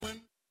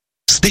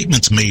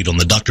Statements made on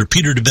the Dr.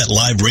 Peter DeVette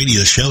Live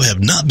radio show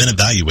have not been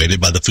evaluated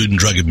by the Food and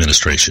Drug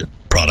Administration.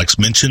 Products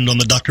mentioned on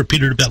the Dr.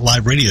 Peter DeVette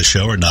Live radio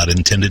show are not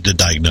intended to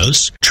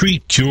diagnose,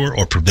 treat, cure,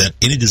 or prevent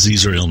any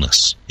disease or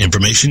illness.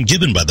 Information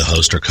given by the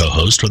host or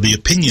co-host are the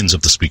opinions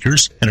of the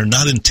speakers and are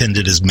not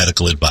intended as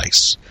medical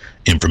advice.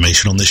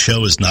 Information on this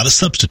show is not a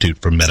substitute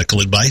for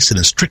medical advice and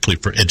is strictly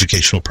for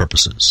educational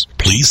purposes.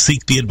 Please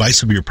seek the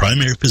advice of your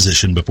primary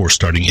physician before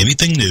starting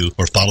anything new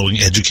or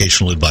following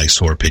educational advice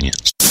or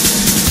opinions.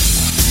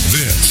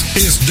 This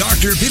is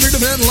Dr. Peter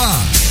DeVette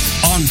Live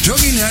on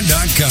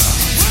TogiNet.com.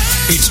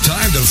 It's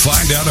time to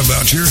find out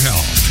about your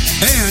health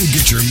and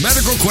get your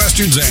medical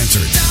questions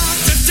answered.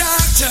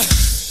 Doctor,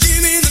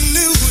 give me the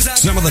news.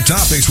 Some of the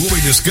topics we'll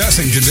be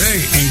discussing today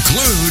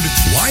include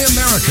why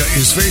America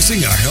is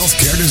facing a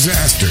healthcare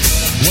disaster,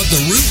 what the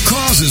root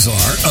causes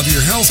are of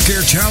your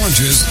healthcare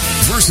challenges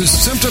versus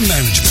symptom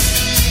management,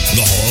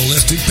 the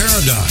holistic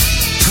paradigm,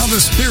 how the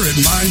spirit,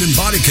 mind, and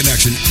body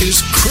connection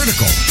is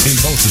critical in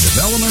both the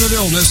development of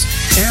illness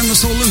and the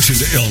solution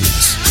to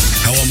illness,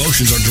 how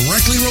emotions are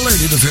directly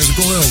related to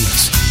physical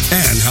illness,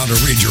 and how to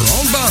read your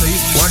own body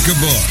like a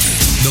book.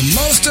 The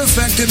most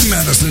effective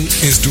medicine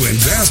is to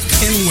invest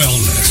in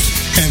wellness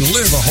and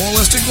live a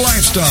holistic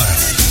lifestyle.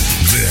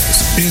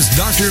 This is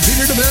Dr.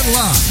 Peter DeVette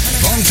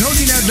Live on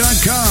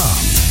TogiNet.com.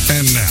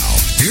 And now,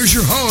 here's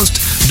your host,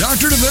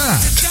 Dr.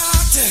 DeVette.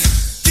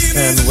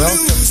 And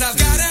welcome to Dr.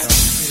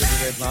 Peter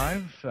DeVette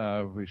Live.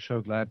 We're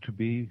so glad to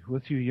be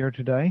with you here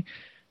today.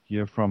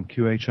 You're from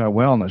QHI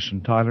Wellness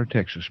in Tyler,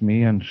 Texas.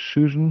 Me and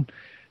Susan,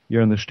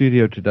 you're in the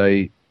studio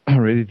today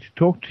ready to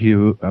talk to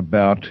you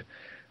about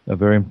a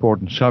very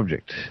important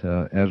subject.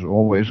 As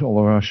always, all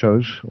of our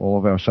shows, all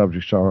of our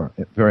subjects are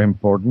very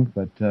important,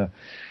 but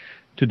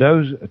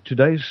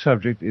today's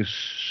subject is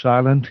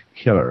silent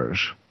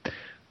killers.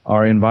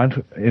 Our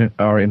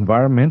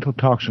environmental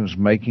toxins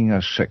making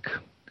us sick.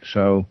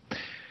 So,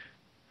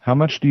 how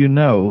much do you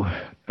know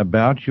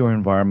about your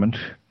environment,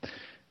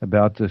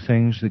 about the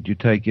things that you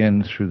take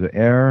in through the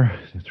air,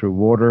 through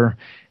water,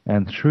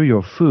 and through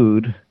your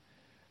food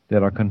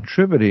that are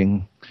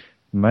contributing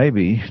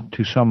maybe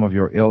to some of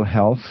your ill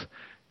health?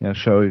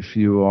 So if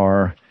you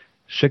are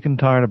sick and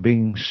tired of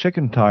being sick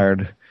and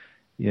tired,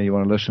 you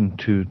want to listen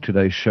to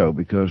today's show,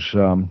 because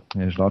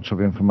there's lots of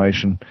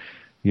information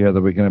here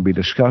that we're going to be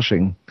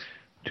discussing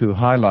to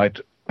highlight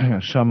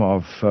some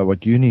of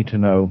what you need to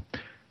know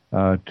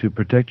to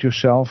protect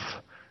yourself.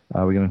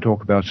 We're going to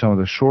talk about some of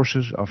the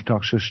sources of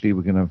toxicity.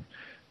 We're going to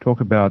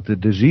talk about the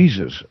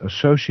diseases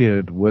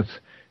associated with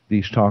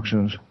these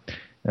toxins.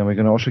 And we're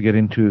going to also get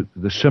into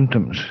the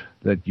symptoms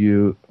that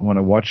you want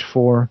to watch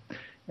for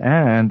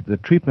and the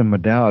treatment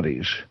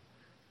modalities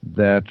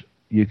that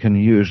you can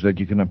use, that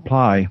you can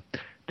apply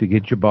to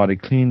get your body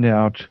cleaned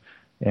out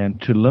and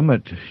to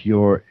limit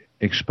your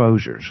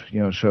exposures.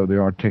 So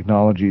there are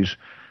technologies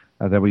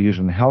that we use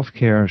in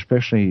healthcare,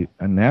 especially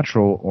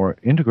natural or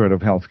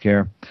integrative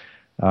healthcare,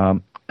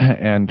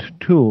 and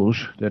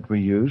tools that we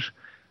use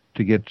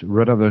to get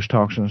rid of those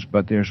toxins.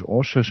 But there's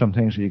also some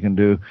things that you can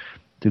do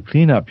to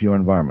clean up your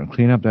environment,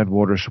 clean up that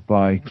water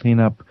supply, clean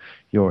up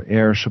your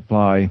air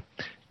supply,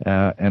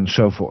 and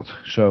so forth.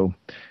 So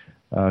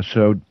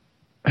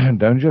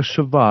don't just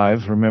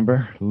survive.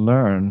 Remember,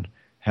 learn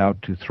how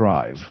to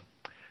thrive.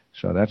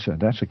 So that's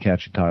a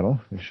catchy title.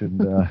 We should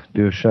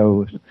do a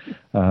show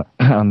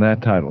on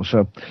that title.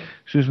 So,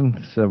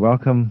 Susan,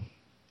 welcome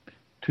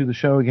to the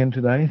show again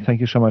today. Thank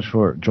you so much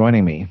for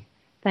joining me.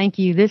 Thank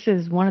you. This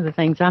is one of the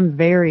things I'm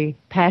very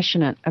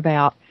passionate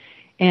about.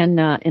 And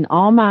in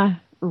all my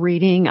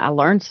reading, I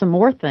learned some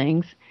more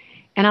things.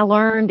 And I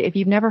learned, if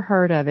you've never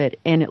heard of it,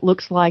 and it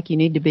looks like you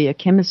need to be a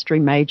chemistry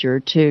major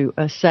to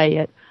say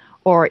it,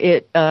 or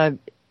it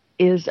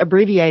is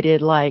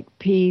abbreviated like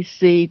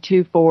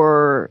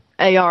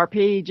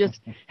PC24ARP, just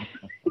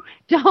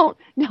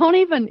don't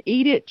even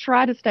eat it.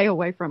 Try to stay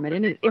away from it.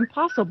 And it's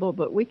impossible,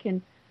 but we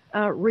can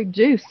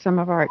reduce some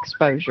of our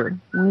exposure.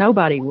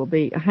 Nobody will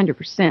be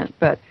 100%,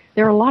 but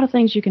there are a lot of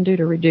things you can do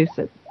to reduce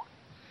it.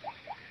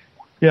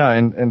 Yeah,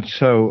 and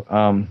so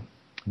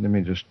let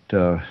me just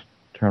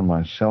turn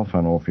my cell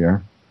phone off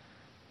here.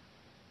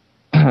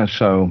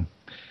 So,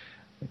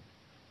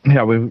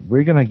 yeah,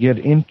 we're going to get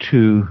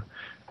into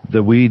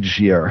the weeds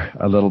here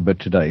a little bit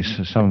today.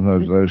 So some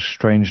of those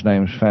strange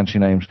names, fancy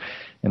names,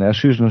 and as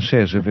Susan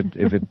says, if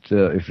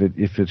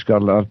it's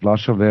got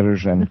lots of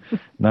letters and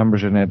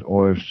numbers in it,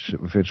 or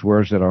if it's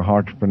words that are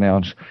hard to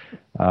pronounce,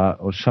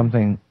 or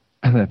something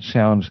that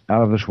sounds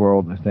out of this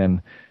world,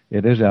 then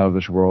it is out of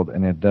this world,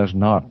 and it does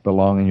not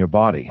belong in your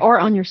body. Or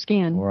on your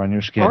skin. Or on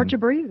your skin. Or to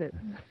breathe it.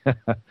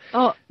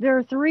 There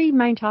are three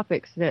main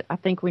topics that I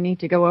think we need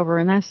to go over,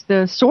 and that's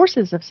the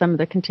sources of some of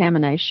the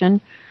contamination,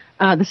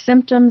 the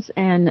symptoms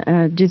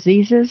and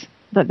diseases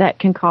that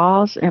can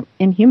cause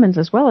in humans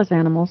as well as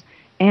animals,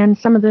 and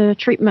some of the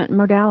treatment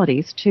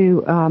modalities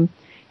to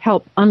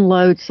help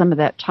unload some of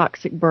that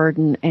toxic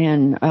burden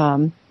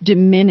and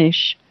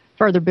diminish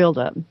further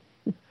buildup.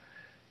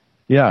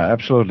 Yeah,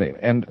 absolutely.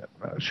 And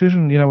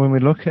Susan, when we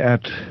look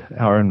at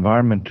our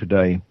environment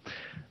today,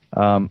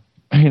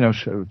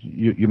 so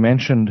you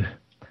mentioned,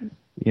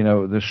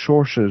 the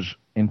sources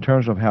in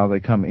terms of how they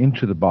come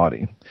into the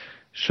body.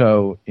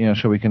 So,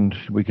 so we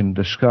can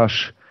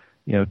discuss,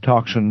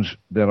 toxins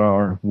that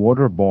are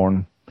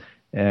waterborne,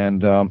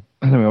 and then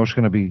we're also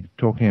going to be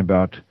talking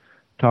about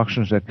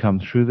toxins that come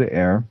through the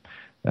air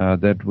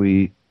that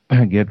we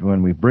get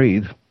when we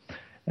breathe,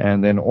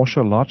 and then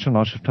also lots and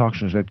lots of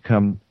toxins that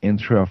come in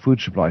through our food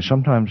supply,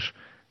 sometimes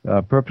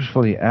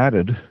purposefully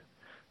added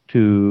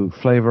to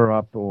flavor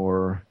up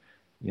or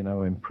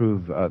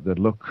improve the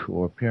look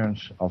or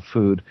appearance of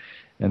food,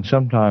 and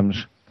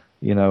sometimes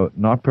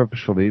not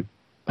purposefully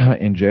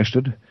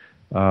ingested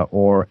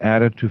or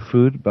added to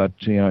food, but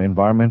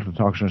environmental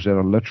toxins that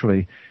are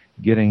literally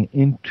getting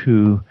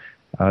into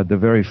the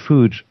very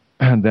foods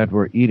that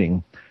we're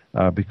eating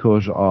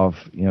because of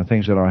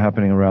things that are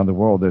happening around the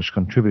world that's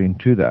contributing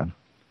to that.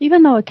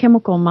 Even though a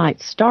chemical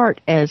might start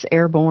as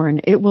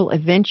airborne, it will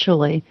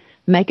eventually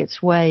make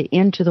its way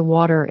into the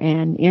water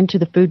and into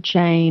the food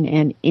chain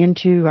and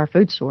into our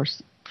food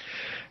source.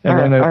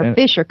 Our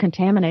fish are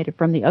contaminated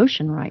from the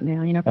ocean right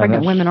now.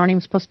 Pregnant women aren't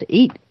even supposed to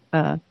eat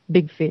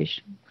big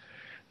fish.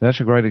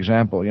 That's a great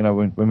example.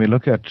 When we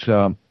look at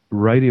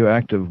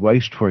radioactive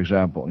waste, for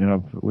example,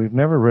 we've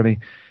never really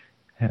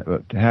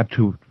had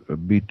to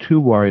be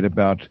too worried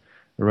about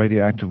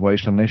radioactive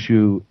waste unless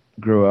you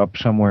grew up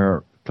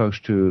somewhere close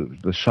to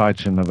the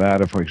sites in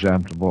Nevada, for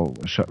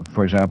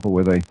example,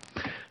 where they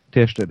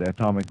tested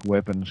atomic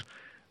weapons.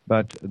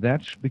 But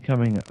that's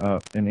becoming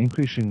an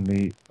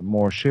increasingly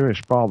more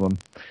serious problem,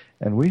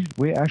 and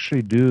we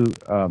actually do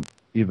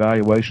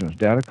evaluations,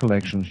 data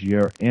collections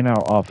here in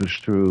our office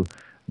through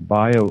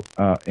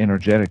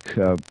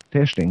bioenergetic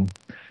testing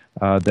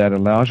that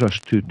allows us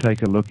to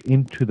take a look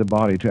into the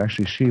body to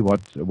actually see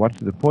what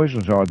the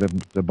poisons are that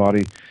the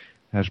body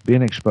has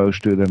been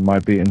exposed to that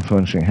might be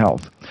influencing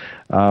health.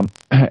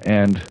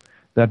 And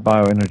that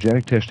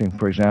bioenergetic testing,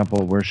 for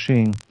example, we're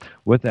seeing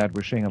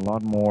a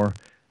lot more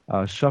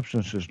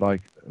substances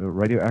like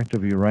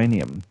radioactive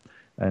uranium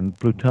and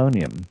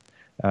plutonium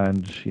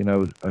and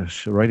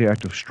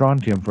radioactive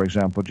strontium, for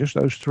example, just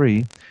those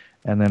three,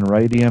 and then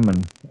radium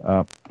and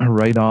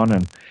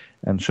radon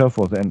and so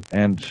forth.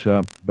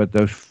 But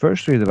those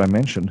first three that I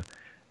mentioned,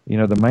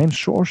 the main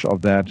source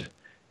of that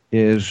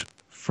is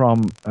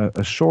from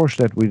a source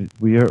that we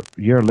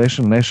hear less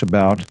and less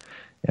about,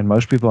 and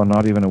most people are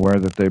not even aware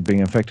that they're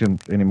being affected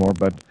anymore.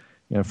 But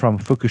from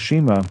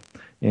Fukushima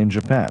in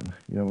Japan,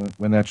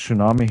 when that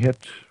tsunami hit,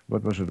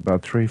 what was it,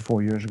 about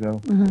 3-4 years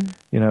ago?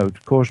 Mm-hmm.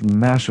 It caused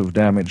massive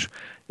damage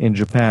in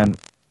Japan,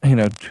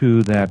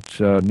 to that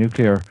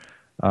nuclear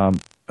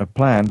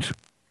plant,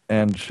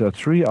 and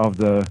three of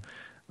the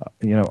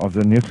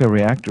nuclear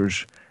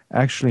reactors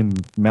actually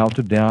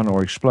melted down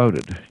or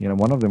exploded.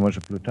 One of them was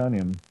a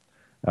plutonium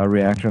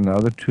reactor, and the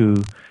other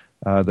two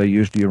they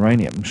used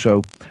uranium.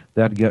 So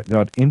that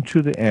got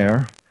into the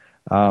air,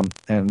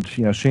 and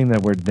seeing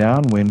that we're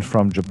downwind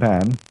from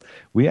Japan,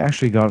 we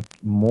actually got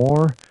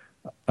more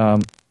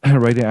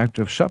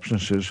radioactive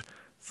substances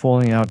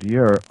falling out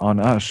here on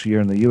us here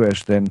in the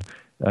U.S. than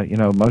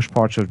most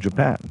parts of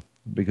Japan,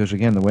 because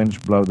again the winds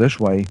blow this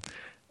way,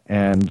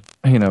 and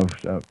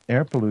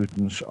air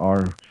pollutants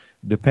are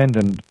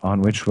dependent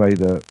on which way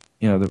the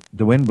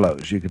wind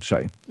blows, you could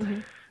say.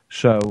 Mm-hmm.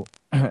 So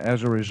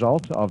as a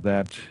result of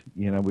that,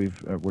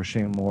 we're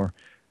seeing more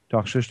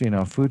toxicity in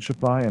our food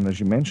supply, and as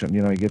you mentioned,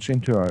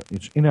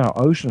 it's in our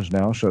oceans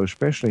now. So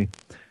especially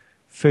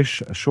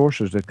fish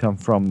sources that come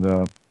from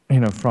the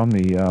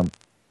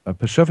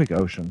Pacific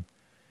Ocean,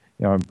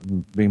 are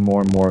being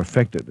more and more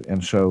affected.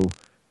 And so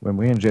when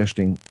we're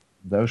ingesting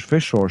those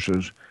fish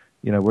sources,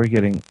 we're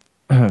getting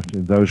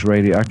those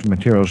radioactive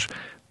materials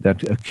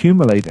that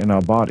accumulate in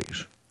our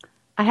bodies.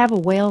 I have a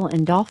whale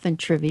and dolphin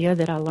trivia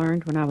that I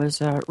learned when I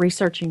was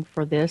researching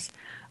for this.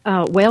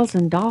 Whales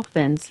and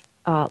dolphins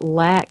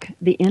lack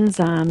the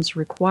enzymes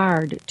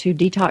required to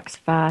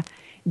detoxify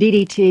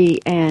DDT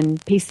and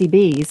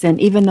PCBs.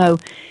 And even though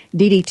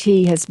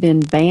DDT has been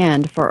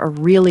banned for a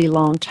really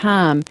long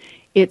time,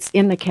 it's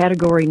in the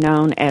category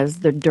known as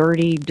the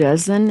dirty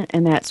dozen,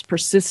 and that's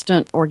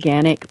persistent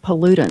organic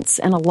pollutants.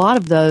 And a lot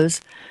of those,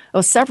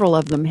 several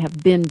of them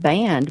have been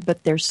banned,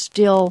 but they're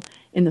still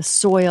in the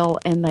soil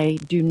and they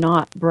do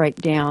not break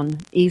down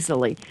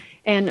easily.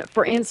 And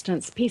for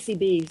instance,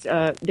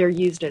 PCBs, they're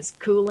used as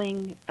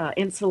cooling,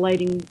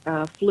 insulating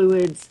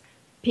fluids,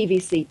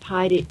 PVC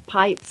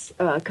pipes,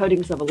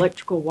 coatings of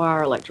electrical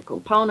wire, electrical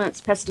components,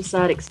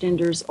 pesticide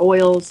extenders,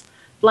 oils,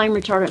 flame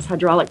retardants,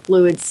 hydraulic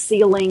fluids,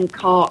 sealing,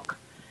 caulk,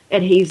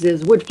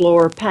 adhesives, wood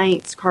floor,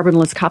 paints,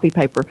 carbonless copy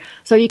paper.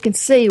 So you can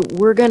see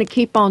we're going to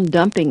keep on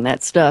dumping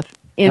that stuff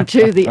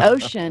into the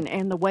ocean,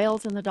 and the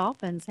whales and the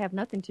dolphins have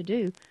nothing to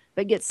do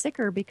but get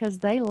sicker because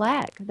they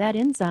lack that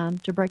enzyme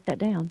to break that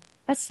down.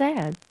 That's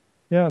sad.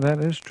 Yeah,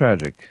 that is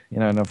tragic.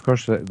 And of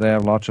course they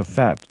have lots of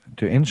fat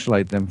to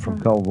insulate them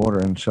from cold water,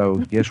 and so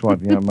guess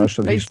what? Most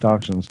of these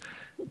toxins,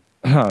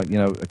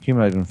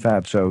 accumulate in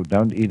fat. So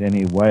don't eat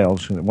any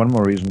whales. One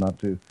more reason not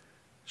to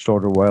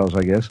slaughter whales,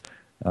 I guess.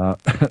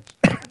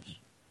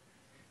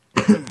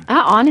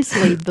 I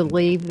honestly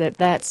believe that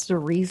that's the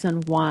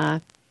reason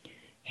why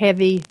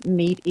heavy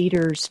meat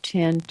eaters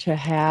tend to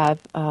have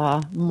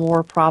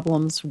more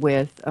problems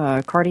with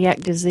cardiac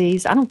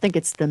disease. I don't think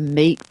it's the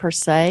meat per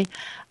se.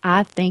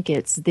 I think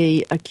it's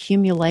the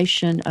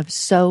accumulation of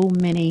so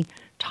many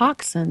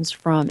toxins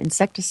from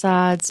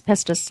insecticides,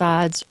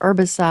 pesticides,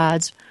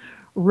 herbicides,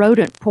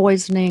 rodent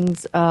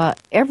poisonings,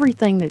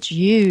 everything that's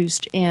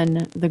used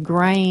in the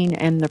grain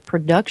and the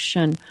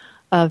production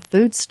of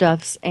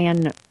foodstuffs.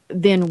 And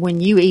then when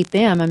you eat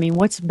them, I mean,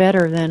 what's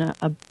better than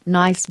a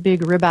nice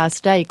big ribeye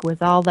steak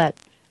with all that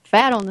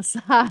fat on the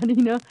side,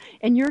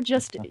 And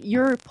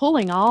you're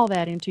pulling all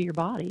that into your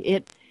body.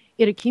 It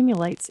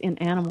accumulates in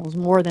animals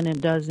more than it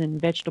does in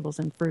vegetables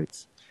and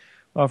fruits.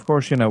 Well, of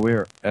course,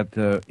 we're at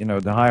the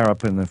higher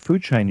up in the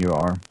food chain you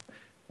are,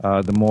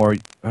 the more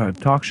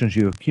toxins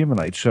you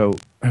accumulate. So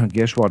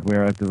guess what?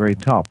 We're at the very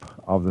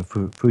top of the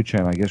food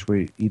chain. I guess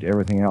we eat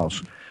everything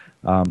else,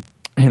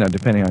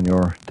 depending on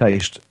your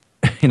taste,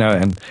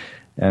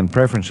 and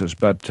preferences.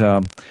 But,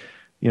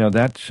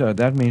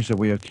 that means that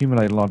we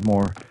accumulate a lot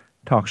more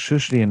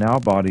toxicity in our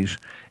bodies.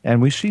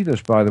 And we see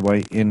this, by the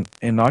way, in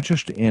not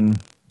just in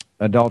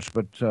adults,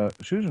 but,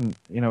 Susan,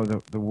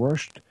 the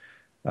worst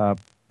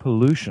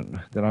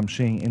pollution that I'm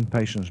seeing in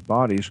patients'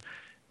 bodies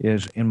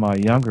is in my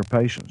younger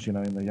patients. In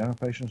the younger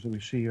patients that we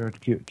see here at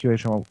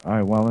QHI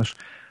Wellness,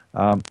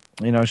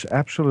 it's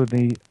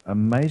absolutely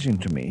amazing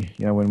to me.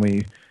 When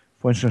we,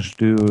 for instance,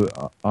 do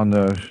on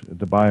the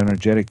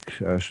bioenergetic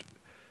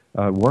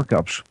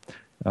workups,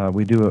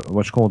 we do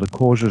what's called the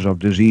causes of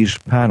disease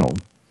panel,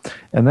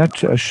 and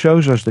that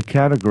shows us the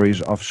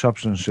categories of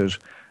substances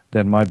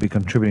that might be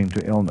contributing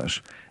to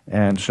illness.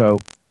 And so,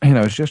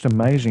 it's just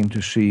amazing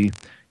to see,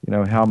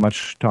 how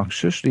much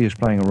toxicity is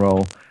playing a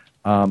role,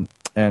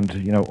 and,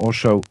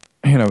 also,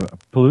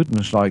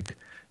 pollutants like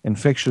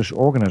infectious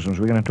organisms.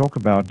 We're going to talk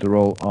about the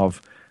role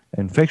of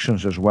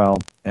infections as well,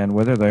 and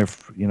whether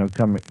they've,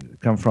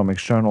 come from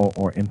external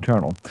or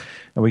internal.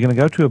 And we're going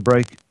to go to a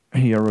break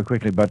here real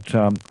quickly, but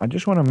I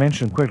just want to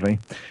mention quickly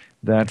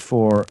that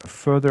for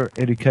further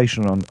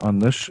education on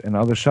this and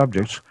other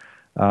subjects,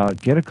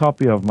 get a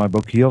copy of my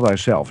book, Heal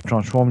Thyself,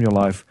 Transform Your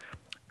Life,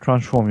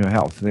 Transform Your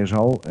Health. There's a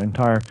whole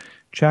entire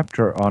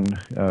chapter on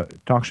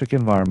toxic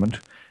environment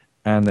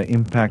and the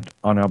impact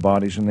on our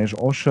bodies. And there's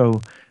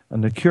also,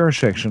 in the cure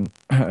section,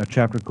 a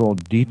chapter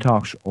called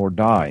Detox or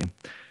Die.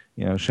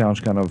 Sounds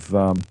kind of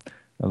a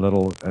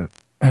little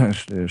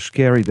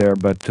scary there,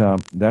 but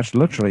that's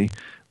literally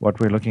what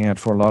we're looking at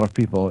for a lot of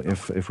people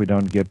if we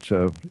don't get,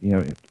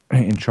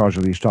 in charge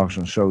of these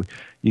toxins. So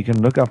you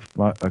can look up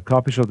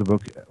copies of the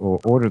book or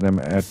order them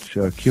at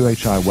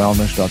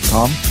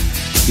QHIWellness.com,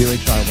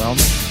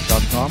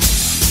 QHIWellness.com,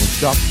 or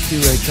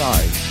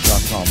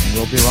shopqhi.com. And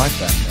we'll be right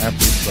back after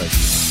this break.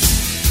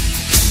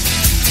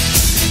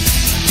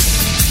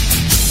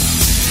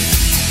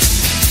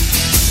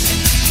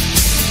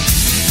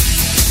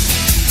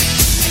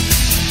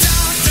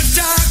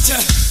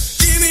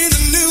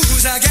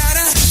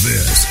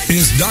 This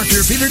is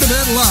Dr. Peter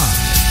DeVette Live.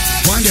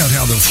 Find out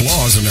how the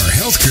flaws in our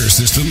healthcare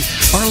system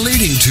are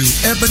leading to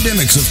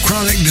epidemics of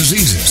chronic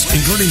diseases,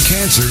 including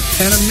cancer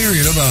and a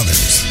myriad of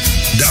others.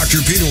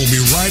 Dr. Peter will be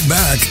right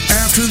back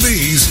after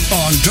these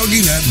on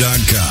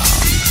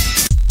TogiNet.com.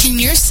 Can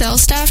your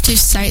sales staff do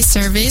site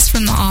surveys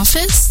from the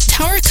office?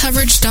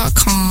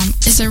 TowerCoverage.com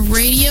is a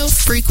radio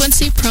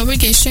frequency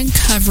propagation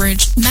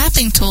coverage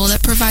mapping tool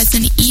that provides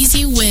an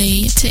easy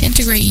way to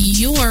integrate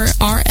your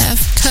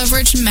RF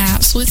coverage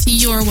maps with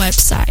your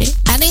website.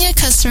 Adding a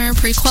customer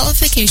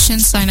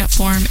pre-qualification sign-up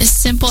form is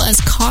simple as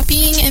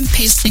copying and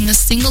pasting a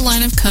single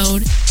line of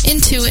code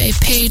into a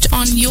page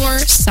on your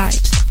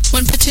site.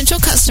 When potential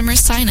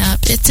customers sign up,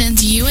 it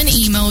sends you an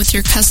email with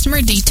your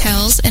customer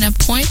details and a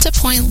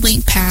point-to-point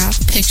link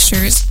path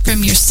pictures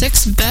from your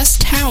 6 best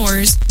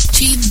towers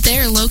to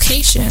their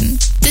location.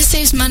 This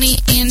saves money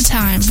and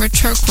time for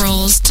truck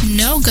rolls to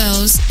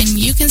no-goes, and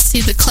you can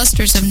see the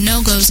clusters of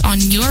no-goes on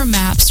your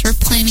maps for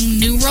planning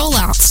new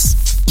rollouts.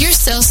 Your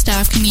sales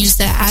staff can use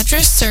the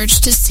address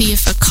search to see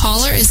if a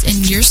caller is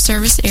in your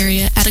service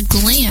area at a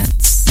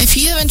glance. If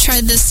you haven't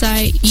tried this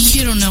site,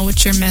 you don't know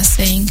what you're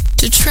missing.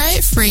 To try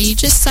it free,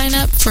 just sign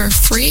up for a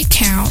free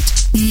account,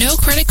 no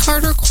credit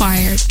card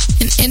required,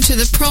 and enter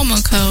the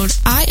promo code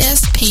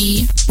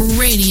ISP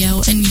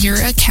Radio in your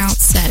account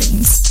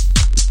settings.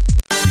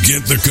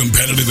 Get the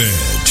competitive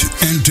edge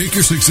and take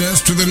your success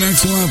to the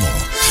next level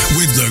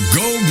with the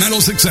Gold Medal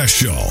Success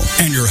Show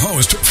and your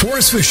host,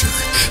 Forrest Fisher,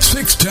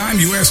 6-time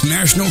U.S.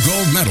 National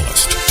Gold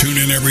Medalist. Tune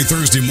in every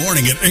Thursday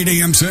morning at 8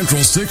 a.m.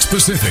 Central, 6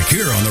 Pacific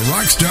here on the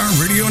Rockstar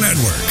Radio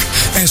Network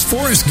as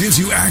Forrest gives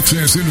you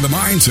access into the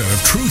mindset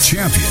of true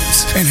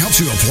champions and helps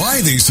you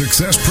apply these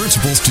success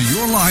principles to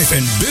your life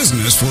and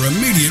business for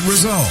immediate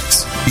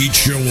results.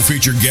 Each show will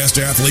feature guest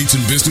athletes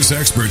and business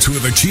experts who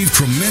have achieved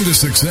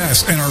tremendous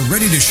success and are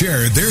ready to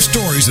share their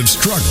stories of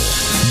struggle,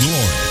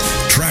 glory,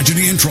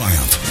 tragedy and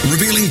triumph,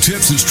 revealing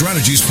tips and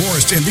strategies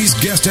Forrest and these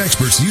guest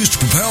experts use to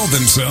propel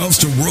themselves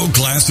to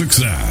world-class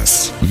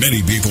success. Many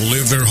people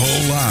live their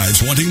whole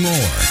lives wanting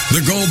more.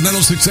 The Gold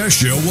Medal Success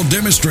Show will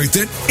demonstrate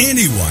that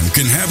anyone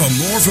can have a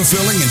more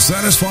fulfilling and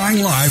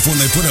satisfying life when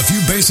they put a few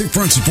basic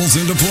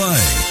principles into play.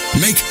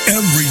 Make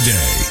every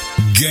day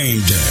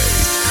game day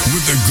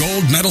with the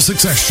Gold Medal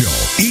Success Show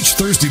each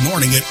Thursday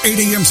morning at 8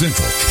 a.m.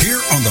 Central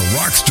here on the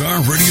Rockstar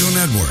Radio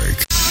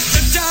Network.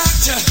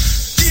 Doctor,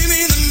 give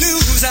me the news.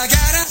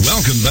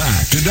 Welcome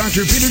back to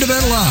Dr. Peter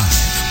DeVette Live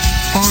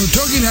on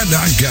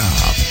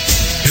TogiNet.com.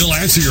 He'll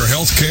answer your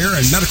health care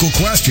and medical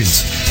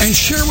questions and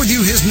share with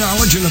you his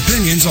knowledge and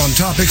opinions on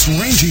topics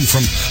ranging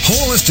from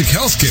holistic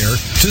health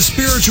care to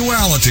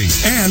spirituality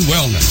and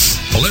wellness.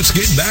 Well, let's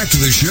get back to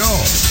the show.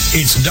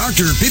 It's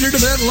Dr. Peter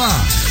DeVette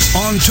Live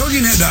on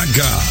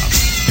TogiNet.com.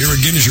 Here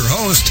again is your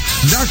host,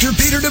 Dr.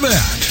 Peter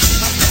DeVette.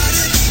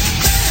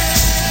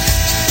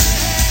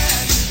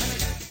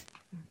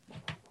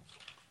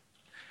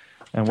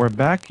 And we're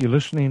back. You're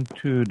listening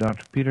to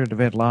Dr. Peter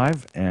DeVette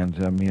Live, and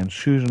me and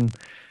Susan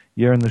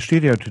here in the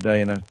studio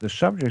today. And the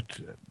subject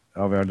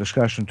of our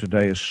discussion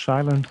today is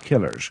silent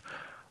killers.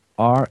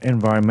 Are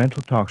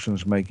environmental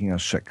toxins making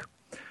us sick?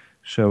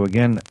 So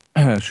again,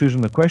 Susan,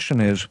 the question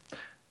is,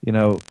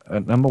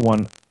 number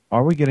one,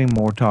 are we getting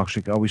more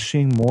toxic? Are we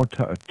seeing more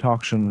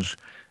toxins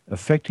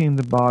affecting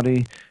the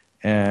body?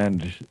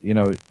 And,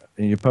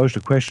 you posed a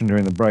question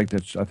during the break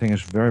that I think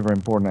is very, very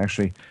important.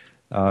 Actually,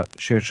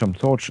 shared some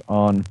thoughts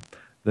on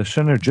the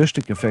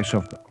synergistic effects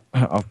of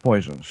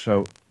poison.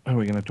 So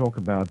we're going to talk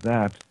about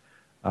that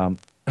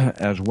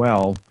as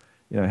well,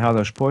 how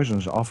those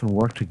poisons often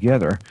work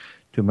together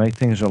to make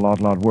things a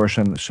lot worse,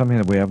 and something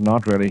that we have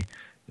not really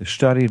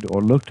studied or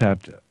looked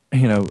at,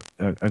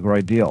 a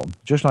great deal,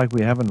 just like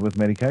we haven't with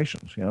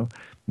medications.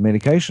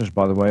 Medications,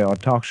 by the way, are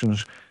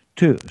toxins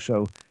too.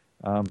 So,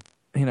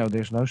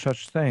 there's no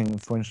such thing,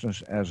 for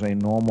instance, as a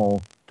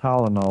normal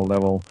Tylenol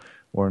level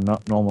or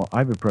not normal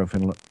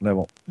ibuprofen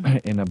level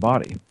in a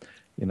body.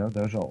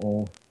 Those are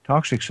all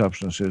toxic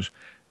substances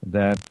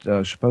that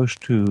are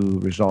supposed to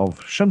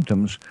resolve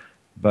symptoms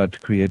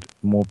but create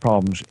more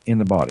problems in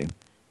the body.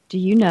 Do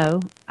you know,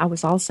 I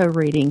was also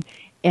reading,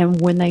 and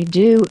when they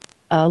do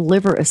a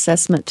liver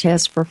assessment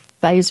test for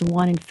phase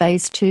 1 and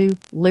phase 2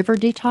 liver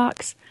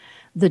detox,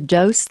 the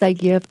dose they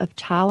give of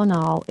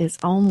Tylenol is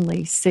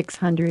only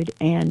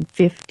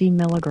 650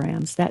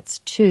 milligrams. That's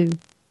 2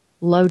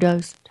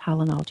 low-dose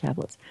Tylenol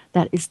tablets.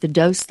 That is the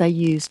dose they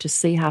use to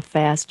see how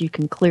fast you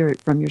can clear it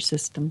from your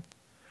system.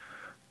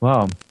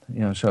 Wow,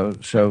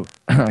 so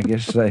I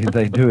guess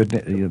they do it.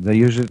 They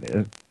use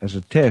it as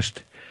a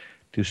test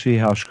to see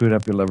how screwed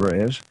up your liver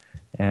is,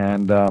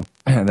 and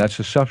that's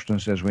a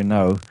substance, as we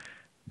know,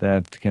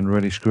 that can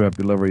really screw up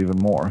your liver even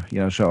more.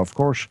 So of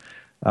course,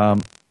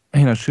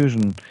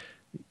 Susan,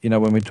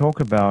 when we talk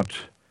about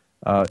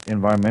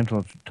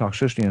environmental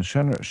toxicity and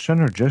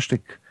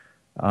synergistic,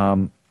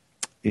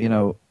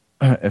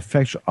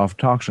 effects of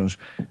toxins,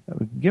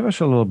 give us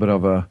a little bit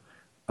of a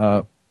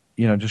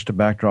just a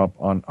backdrop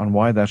on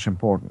why that's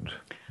important.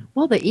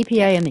 Well, the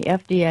EPA and the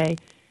FDA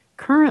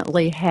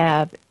currently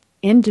have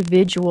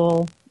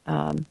individual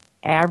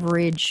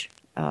average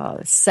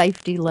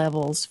safety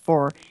levels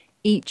for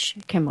each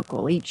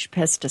chemical, each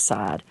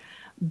pesticide,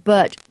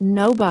 but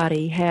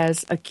nobody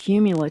has a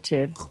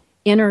cumulative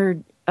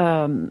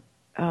assessment,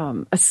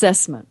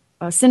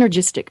 a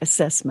synergistic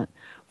assessment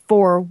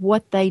for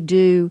what they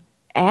do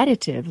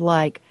additive.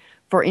 Like,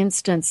 for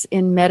instance,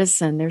 in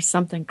medicine, there's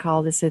something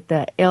called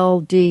the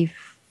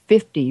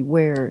LD50,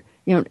 where,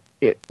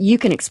 you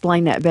can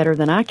explain that better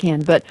than I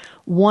can, but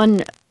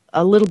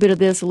a little bit of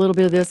this, a little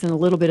bit of this, and a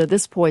little bit of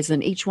this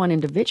poison, each one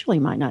individually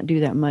might not do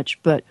that much,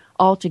 but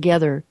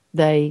altogether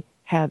they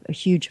have a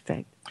huge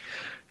effect.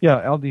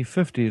 Yeah,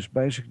 LD50 is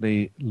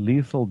basically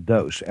lethal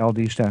dose.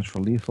 LD stands for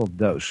lethal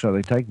dose. So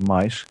they take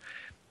mice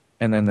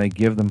and then they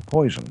give them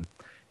poison.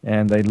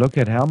 And they look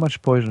at how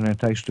much poison it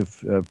takes to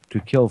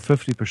kill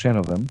 50%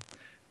 of them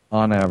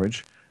on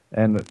average.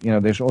 And,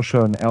 there's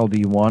also an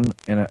LD1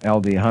 and an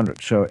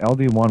LD100. So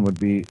LD1 would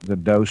be the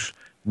dose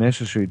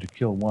necessary to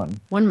kill one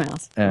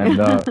mouse. And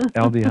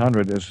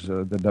LD100 is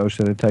the dose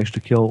that it takes to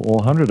kill all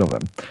 100 of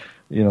them,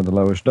 the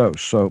lowest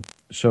dose.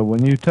 So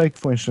when you take,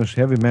 for instance,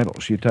 heavy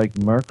metals, you take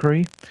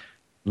mercury,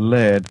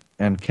 lead,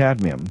 and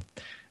cadmium,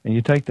 and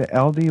you take the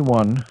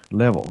LD1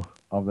 level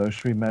of those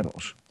 3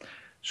 metals.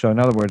 So in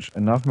other words,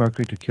 enough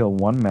mercury to kill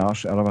 1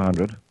 mouse out of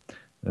 100,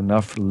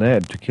 enough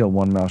lead to kill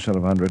 1 mouse out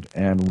of 100,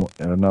 and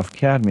enough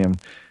cadmium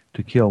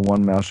to kill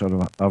 1 mouse out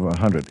of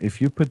 100. If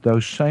you put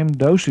those same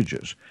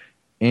dosages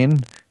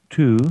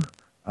into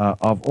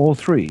of all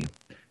 3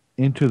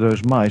 into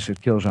those mice,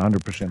 it kills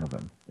 100% of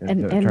them.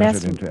 And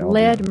that's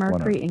lead,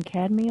 mercury, and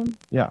cadmium?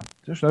 Yeah,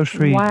 just those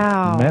 3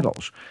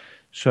 metals.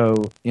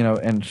 So,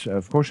 and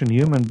of course in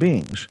human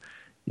beings,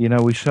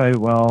 we say,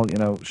 well,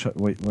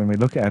 when we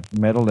look at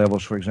metal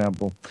levels, for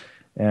example,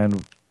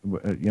 and,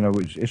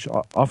 it's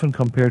often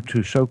compared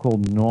to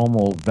so-called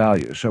normal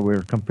values. So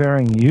we're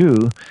comparing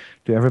you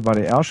to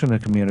everybody else in the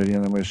community,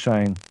 and then we're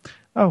saying,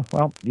 Oh,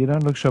 well, you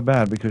don't look so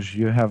bad because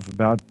you have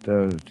about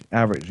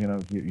average,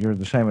 you're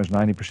the same as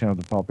 90% of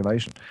the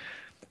population.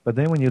 But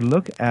then when you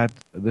look at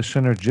the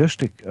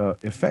synergistic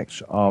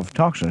effects of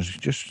toxins,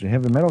 just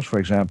heavy metals, for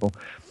example,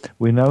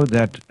 we know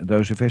that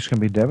those effects can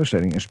be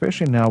devastating,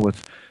 especially now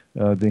with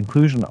the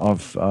inclusion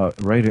of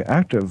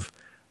radioactive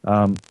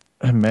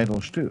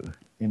metals, too,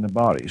 in the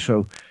body.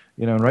 So,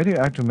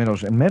 radioactive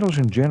metals and metals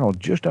in general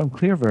just don't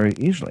clear very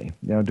easily.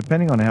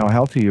 Depending on how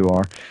healthy you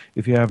are,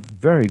 if you have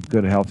very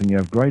good health and you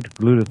have great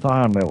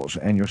glutathione levels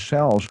and your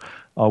cells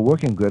are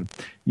working good,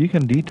 you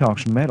can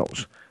detox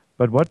metals.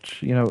 But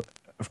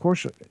of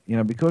course,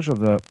 because of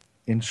the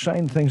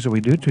insane things that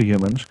we do to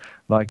humans,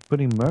 like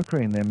putting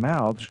mercury in their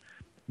mouths,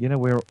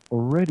 we're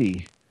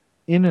already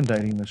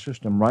inundating the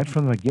system right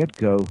from the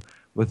get-go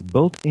with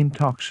built-in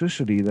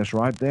toxicity that's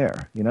right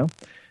there,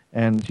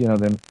 And,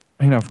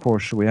 then, of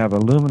course, we have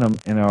aluminum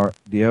in our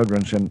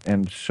deodorants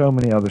and so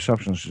many other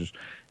substances,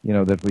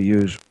 that we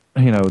use,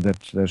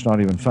 that's not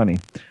even funny.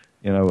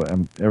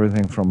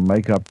 Everything from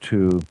makeup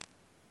to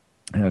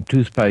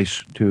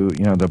toothpaste to,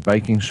 the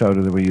baking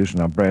soda that we use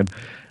in our bread,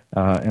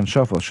 and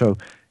so forth. So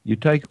you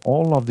take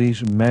all of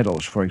these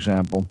metals, for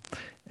example,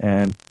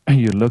 and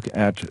you look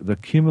at the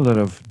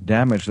cumulative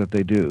damage that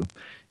they do.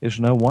 It's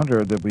no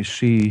wonder that we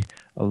see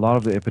a lot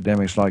of the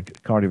epidemics,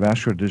 like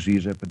cardiovascular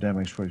disease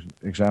epidemics, for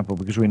example,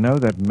 because we know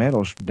that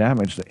metals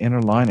damage the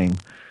inner lining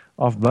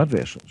of blood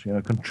vessels,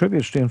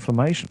 contributes to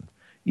inflammation,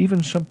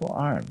 even simple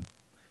iron.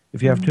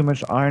 If you have too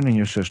much iron in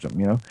your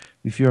system,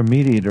 if you're a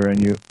meat eater and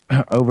you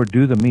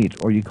overdo the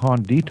meat or you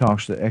can't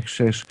detox the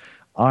excess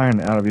iron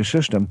out of your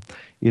system,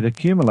 it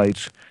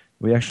accumulates.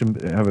 We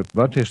actually have a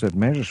blood test that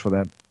measures for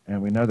that,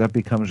 and we know that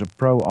becomes a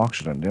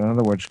pro-oxidant. In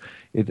other words,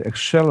 it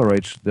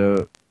accelerates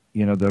the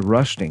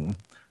rusting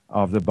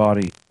of the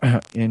body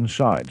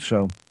inside.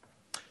 So,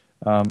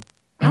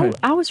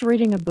 I was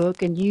reading a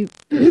book, and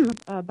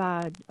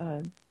by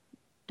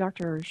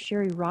Dr.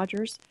 Sherry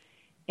Rogers,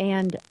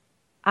 and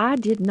I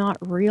did not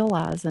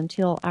realize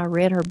until I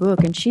read her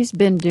book, and she's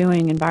been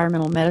doing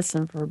environmental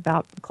medicine for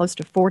about close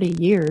to 40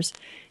 years.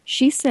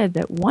 She said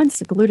that once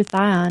the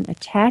glutathione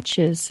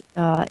attaches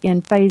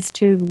in phase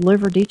 2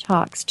 liver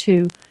detox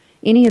to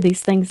any of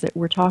these things that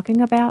we're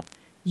talking about,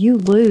 you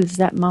lose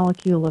that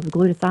molecule of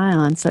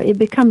glutathione. So it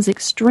becomes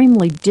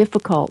extremely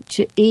difficult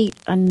to eat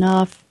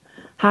enough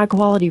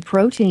high-quality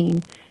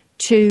protein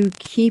to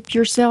keep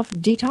yourself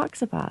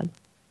detoxified.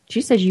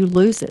 She says you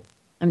lose it.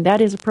 And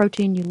that is a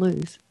protein you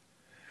lose.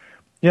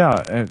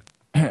 Yeah,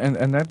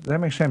 and that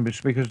makes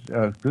sense because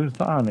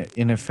glutathione,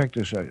 in effect,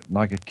 is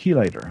like a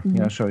chelator.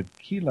 Mm-hmm. So it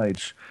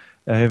chelates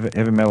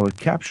heavy metal, it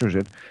captures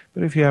it.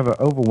 But if you have an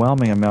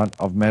overwhelming amount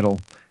of metal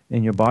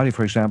in your body,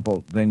 for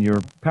example, then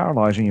you're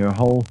paralyzing your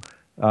whole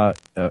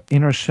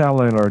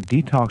intercellular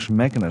detox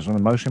mechanism.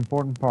 The most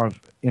important part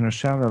of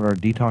intercellular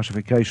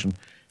detoxification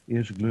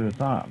is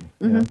glutathione.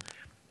 Mm-hmm.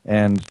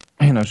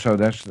 And so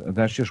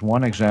that's just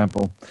one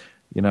example,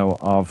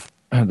 of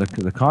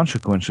the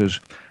consequences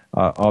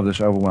of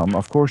this overwhelm.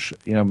 Of course,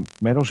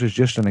 metals is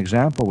just an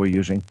example we're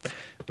using,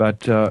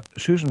 but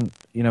Susan,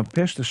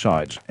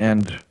 pesticides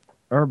and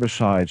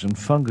herbicides and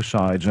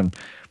fungicides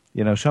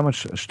and so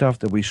much stuff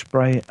that we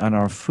spray on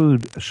our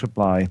food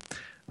supply,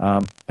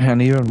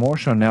 and even more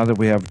so now that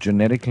we have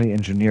genetically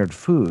engineered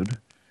food,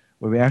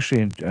 where we're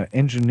actually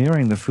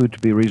engineering the food to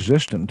be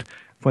resistant,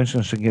 for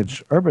instance,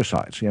 against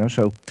herbicides.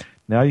 So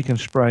now you can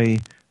spray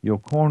your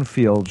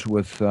cornfields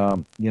with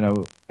all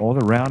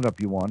the Roundup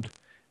you want,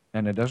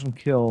 and it doesn't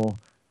kill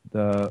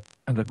the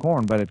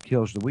corn, but it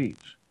kills the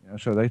weeds.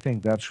 So they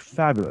think that's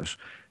fabulous,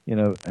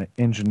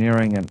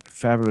 engineering and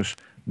fabulous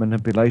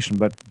manipulation.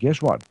 But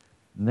guess what?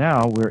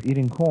 Now we're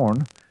eating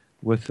corn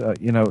with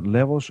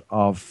levels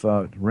of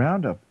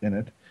Roundup in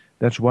it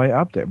that's way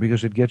up there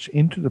because it gets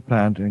into the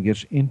plant and it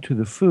gets into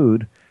the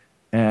food,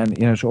 and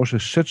it also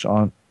sits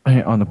on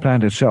the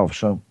plant itself.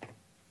 So,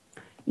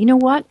 you know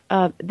what?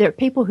 There are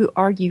people who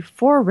argue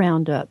for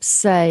Roundup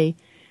say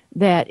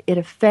that it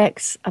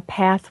affects a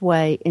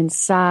pathway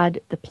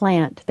inside the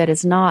plant that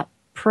is not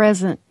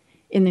present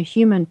in the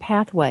human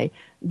pathway.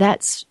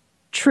 That's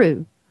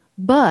true,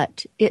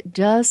 but it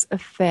does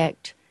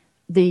affect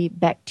the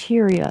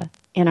bacteria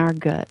in our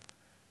gut,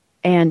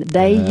 and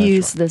they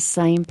use the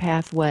same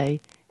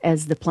pathway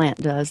as the plant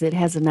does. It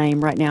has a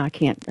name right now. I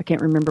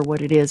can't remember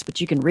what it is, but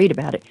you can read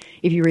about it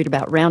if you read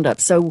about Roundup.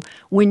 So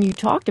when you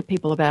talk to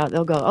people about it,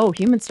 they'll go, "Oh,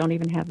 humans don't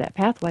even have that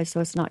pathway, so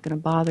it's not going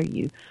to bother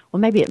you." Well,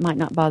 maybe it might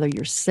not bother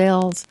your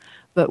cells,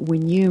 but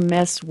when you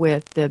mess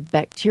with the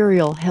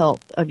bacterial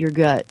health of your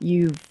gut,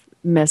 you've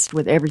messed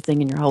with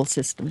everything in your whole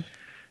system.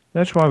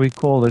 That's why we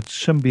call it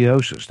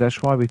symbiosis.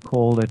 That's why we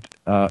call it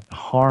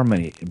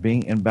harmony,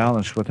 being in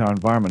balance with our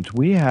environment.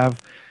 We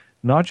have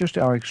not just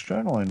our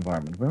external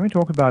environment. When we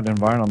talk about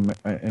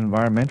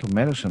environmental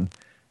medicine,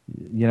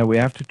 we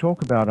have to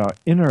talk about our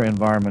inner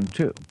environment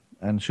too.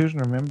 And Susan,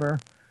 remember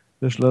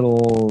this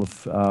little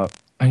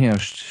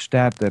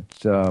stat that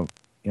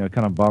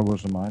kind of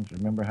boggles the mind?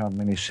 Remember how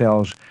many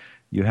cells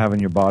you have in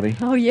your body?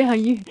 Oh yeah,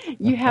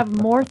 you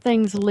have more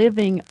things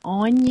living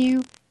on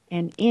you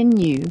and in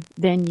you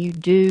than you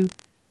do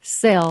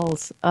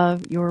cells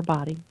of your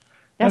body.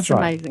 That's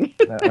amazing.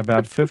 Right.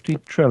 About 50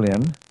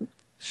 trillion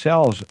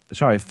cells,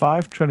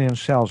 5 trillion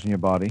cells in your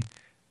body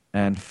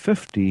and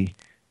 50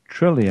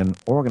 trillion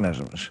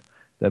organisms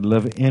that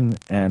live in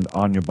and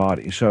on your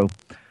body. So,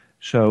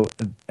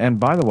 and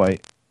by the way,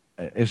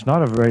 it's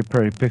not a very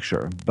pretty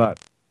picture, but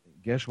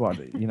guess what?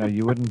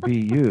 You wouldn't be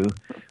you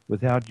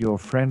without your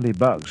friendly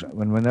bugs.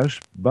 When those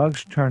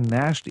bugs turn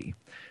nasty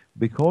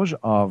because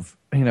of,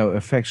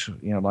 effects,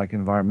 like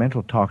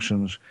environmental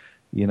toxins,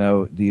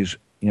 these,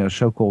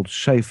 so-called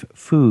safe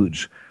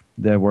foods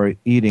that we're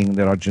eating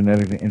that are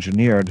genetically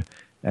engineered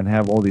and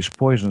have all these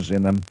poisons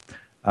in them,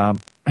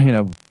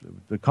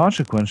 the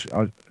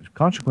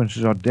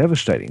consequences are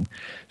devastating.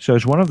 So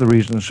it's one of the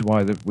reasons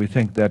why we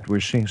think that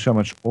we're seeing so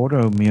much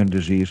autoimmune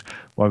disease,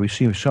 why we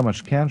see so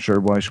much cancer,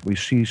 why we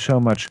see so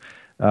much,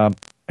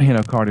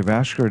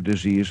 cardiovascular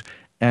disease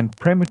and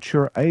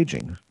premature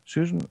aging.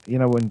 Susan,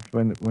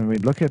 when we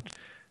look at,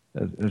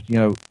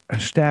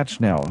 stats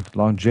now,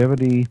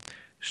 longevity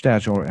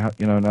stats, or,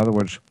 in other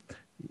words,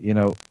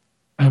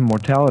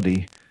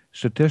 mortality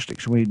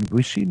statistics,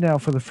 we see now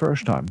for the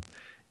first time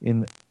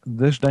in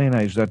this day and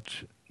age that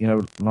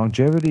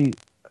longevity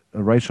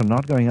rates are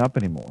not going up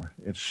anymore.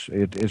 It's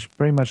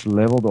pretty much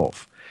leveled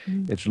off.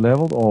 It's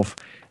leveled off,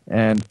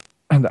 and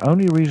the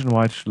only reason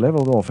why it's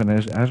leveled off and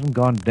hasn't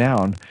gone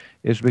down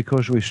is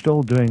because we're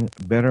still doing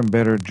better and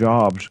better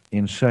jobs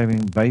in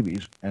saving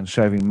babies and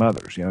saving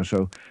mothers.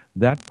 So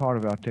that part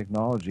of our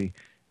technology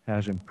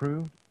has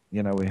improved.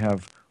 We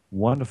have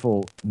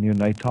wonderful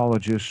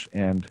neonatologists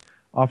and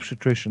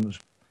obstetricians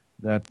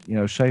that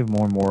save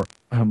more and more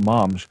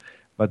moms.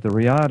 But the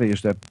reality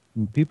is that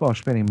people are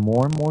spending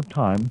more and more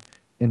time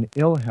in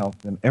ill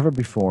health than ever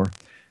before.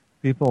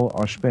 People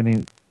are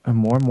spending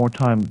more and more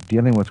time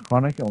dealing with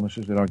chronic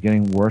illnesses that are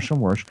getting worse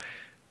and worse.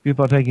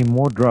 People are taking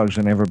more drugs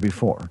than ever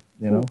before.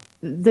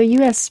 The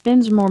U.S.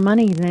 spends more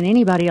money than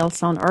anybody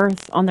else on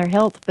earth on their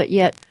health, but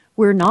yet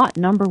we're not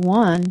number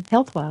one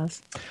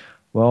health-wise.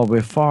 Well,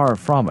 we're far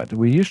from it.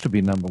 We used to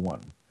be number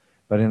one.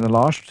 But in the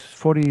last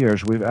 40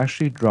 years, we've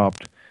actually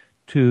dropped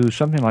to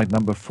something like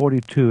number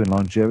 42 in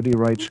longevity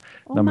rates,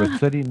 number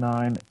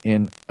 39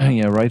 in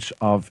rates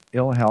of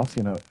ill health.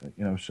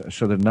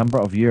 So the number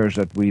of years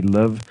that we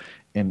live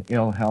in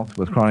ill health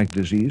with chronic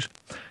disease,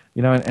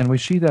 and we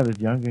see that at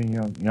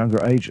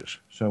younger ages.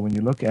 So when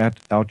you look at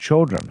our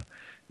children,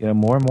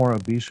 more and more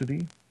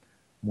obesity,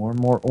 more and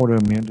more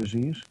autoimmune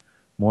disease,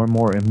 more and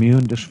more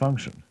immune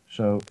dysfunction.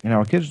 So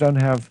our kids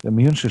don't have the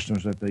immune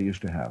systems that they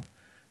used to have.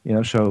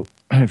 So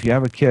if you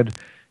have a kid,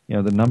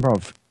 the number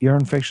of ear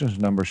infections,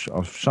 numbers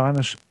of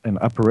sinus and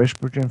upper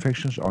respiratory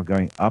infections are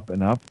going up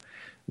and up.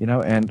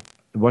 And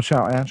what's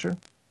our answer?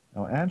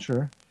 Our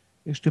answer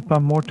is to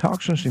pump more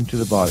toxins into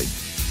the body.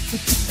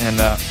 And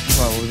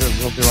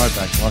we'll be right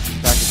back. Lots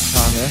of back at the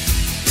time there.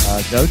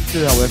 Go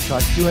to our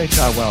website,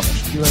 QHI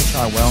Wellness,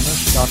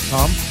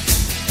 QHIWellness.com,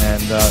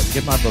 and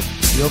get my book,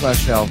 Heal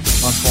Thyself,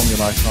 Transform Your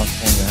Life,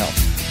 Transform Your Health.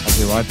 I'll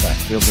be right back.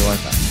 We'll be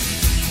right back.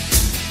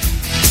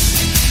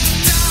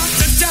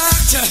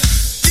 Doctor,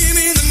 give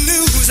me the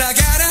news. I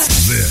gotta.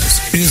 This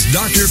is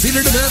Dr.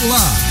 Peter DeVette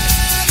Live.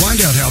 Find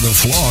out how the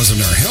flaws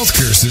in our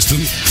healthcare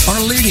system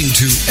are leading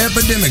to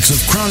epidemics of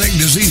chronic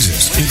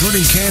diseases,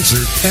 including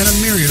cancer and a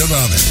myriad of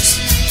others.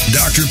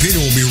 Dr.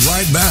 Peter will be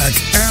right back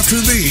after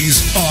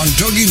these on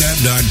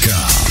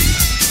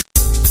TogiNet.com.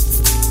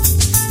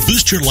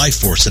 Boost your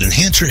life force and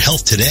enhance your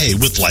health today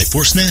with Life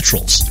Force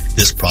Naturals.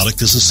 This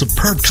product is a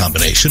superb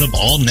combination of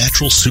all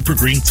natural super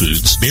green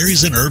foods,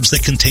 berries, and herbs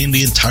that contain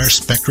the entire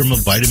spectrum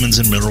of vitamins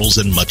and minerals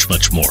and much,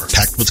 much more.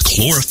 Packed with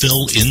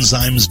chlorophyll,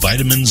 enzymes,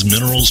 vitamins,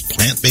 minerals,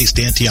 plant-based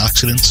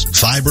antioxidants,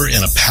 fiber,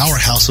 and a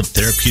powerhouse of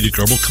therapeutic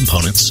herbal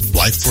components,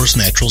 Life Force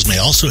Naturals may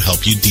also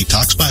help you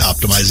detox by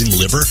optimizing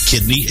liver,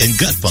 kidney, and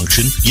gut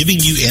function, giving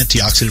you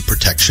antioxidant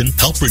protection,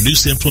 help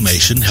reduce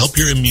inflammation, help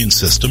your immune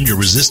system, your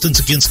resistance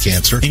against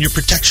cancer, and your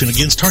protection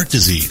against heart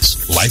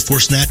disease. Life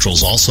Force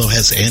Naturals also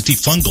has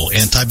antifungal,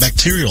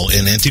 antibacterial,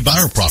 and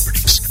antiviral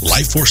properties.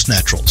 Life Force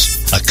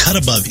Naturals, a cut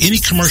above any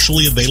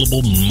commercially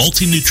available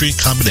multi-nutrient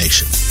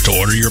combination. To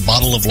order your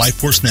bottle of Life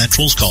Force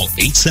Naturals, call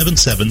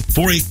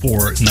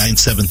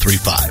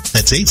 877-484-9735.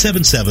 That's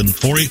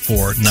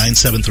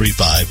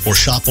 877-484-9735, or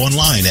shop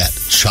online at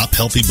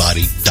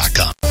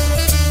shophealthybody.com.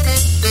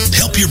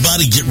 Help your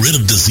body get rid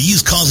of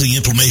disease-causing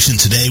inflammation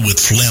today with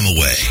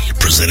Flamaway,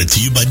 presented to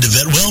you by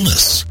DeVette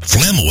Wellness.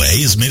 Flamaway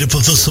is made up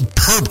of a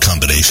superb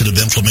combination of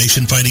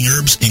inflammation-fighting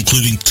herbs,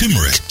 including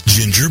turmeric,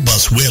 ginger,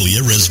 boswellia,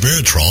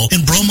 resveratrol,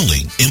 and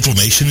bromelain.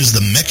 Inflammation is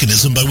the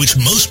mechanism by which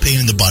most pain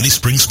in the body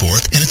springs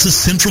forth, and it's a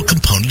central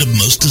component of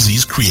most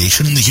disease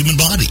creation in the human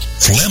body.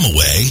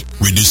 Flamaway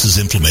reduces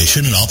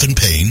inflammation and often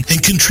pain,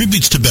 and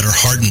contributes to better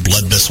heart and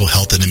blood vessel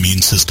health and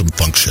immune system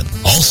function.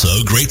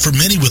 Also, great for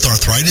many with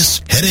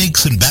arthritis,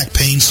 headaches, and back pain.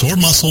 pain, sore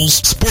muscles,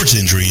 sports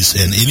injuries,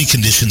 and any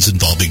conditions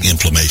involving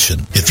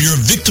inflammation. If you're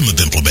a victim of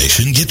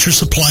inflammation, get your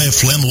supply of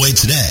Phlegm away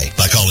today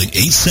by calling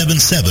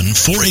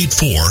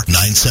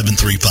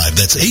 877-484-9735.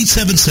 That's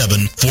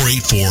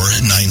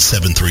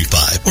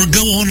 877-484-9735. Or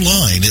go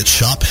online at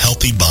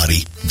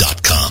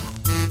shophealthybody.com.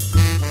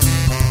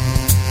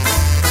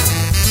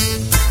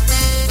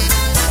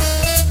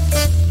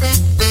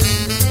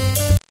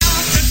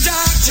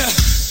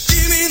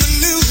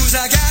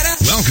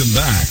 Welcome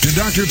back to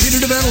Dr. Peter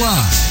DeVette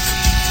Live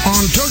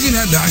on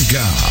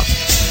TogiNet.com.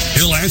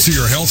 He'll answer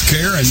your health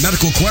care and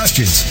medical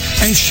questions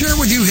and share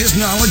with you his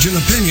knowledge and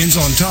opinions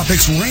on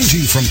topics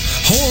ranging from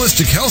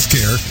holistic health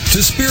care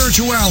to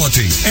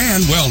spirituality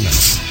and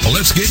wellness. Well,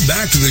 let's get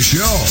back to the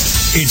show.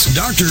 It's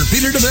Dr.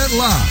 Peter DeVette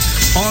Live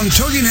on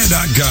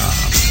TogiNet.com.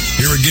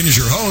 Here again is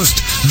your host,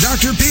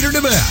 Dr. Peter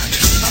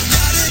DeVette.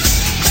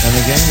 And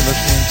again, you're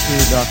listening to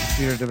Dr.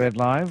 Peter DeVette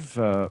Live.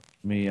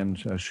 Me and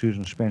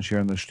Susan Spence here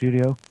in the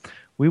studio.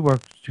 We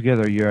work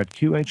together here at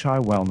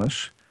QHI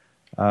Wellness,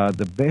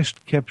 the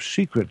best-kept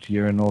secret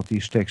here in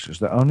Northeast Texas,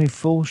 the only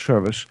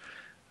full-service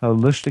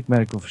holistic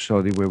medical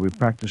facility where we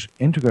practice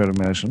integrative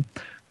medicine,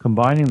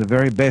 combining the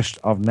very best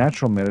of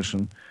natural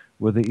medicine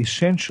with the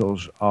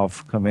essentials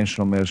of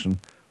conventional medicine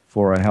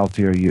for a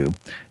healthier you.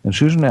 And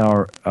Susan,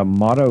 our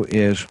motto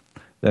is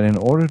that in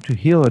order to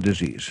heal a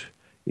disease,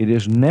 it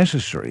is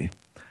necessary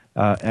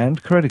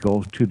and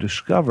critical to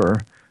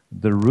discover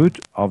the root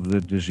of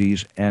the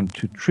disease and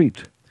to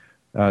treat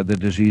the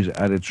disease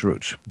at its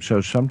roots.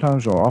 So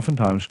sometimes or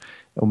oftentimes,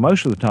 or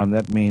most of the time,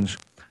 that means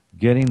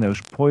getting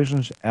those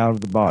poisons out of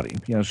the body.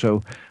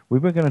 So we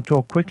were going to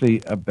talk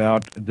quickly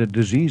about the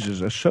diseases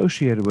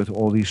associated with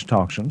all these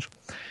toxins,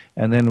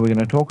 and then we're going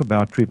to talk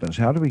about treatments.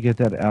 How do we get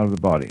that out of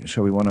the body?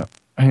 So we want to,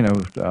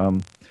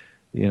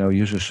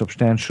 use a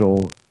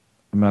substantial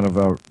amount of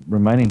our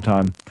remaining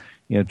time,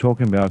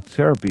 talking about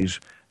therapies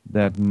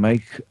that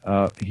make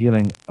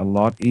healing a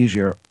lot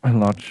easier,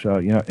 and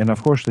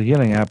of course the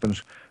healing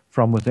happens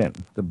from within.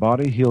 The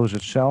body heals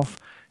itself.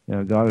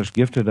 God has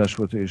gifted us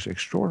with these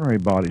extraordinary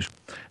bodies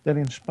that,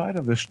 in spite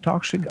of this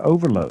toxic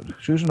overload,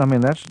 Susan, I mean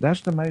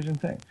that's the amazing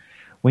thing.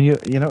 When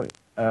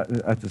I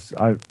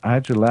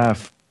had to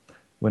laugh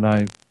when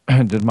I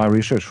did my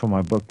research for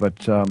my book,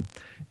 but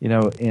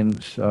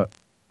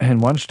in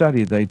one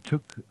study they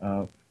took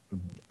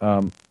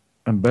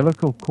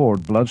umbilical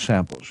cord blood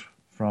samples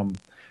from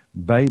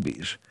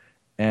babies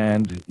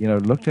and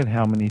looked at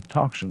how many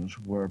toxins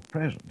were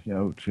present,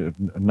 known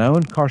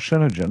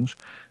carcinogens,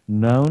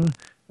 known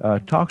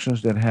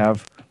toxins that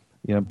have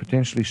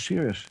potentially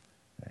serious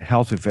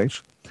health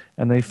effects,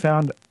 and they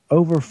found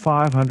over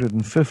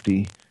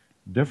 550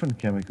 different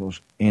chemicals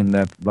in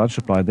that blood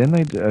supply. Then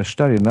they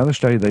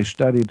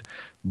studied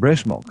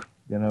breast milk,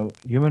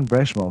 human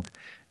breast milk,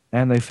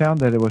 and they found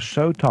that it was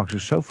so toxic,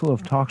 so full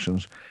of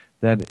toxins,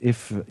 that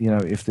if the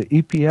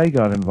EPA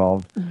got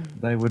involved,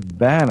 they would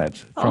ban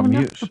it from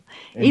use.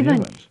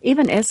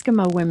 Even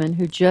Eskimo women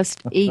who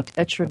just eat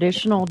a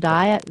traditional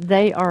diet,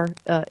 they are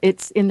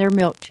it's in their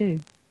milk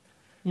too.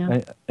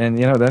 Yeah. And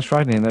that's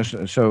right.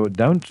 And so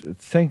don't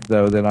think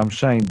though that I'm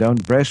saying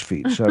don't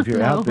breastfeed. So if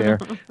you're out there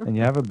and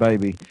you have a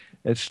baby,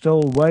 it's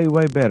still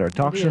way better,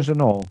 toxins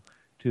and all,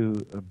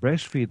 to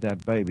breastfeed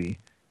that baby,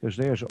 because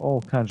there's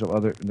all kinds of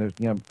other.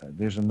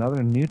 There's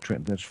another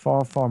nutrient that's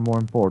far more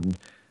important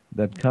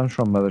that comes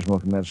from mother's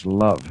milk, and that's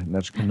love, and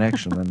that's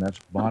connection, and that's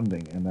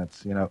bonding, and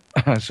that's,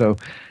 so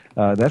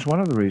that's one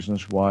of the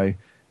reasons why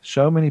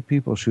so many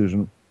people,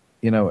 Susan,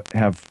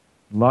 have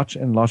lots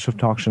and lots of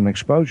toxin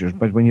exposures.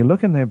 But when you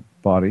look in their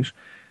bodies,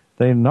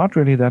 they're not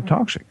really that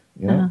toxic.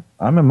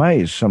 I'm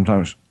amazed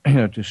sometimes,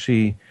 to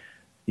see,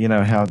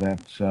 how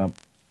that's, how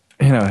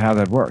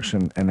that works,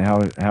 and how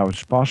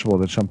it's possible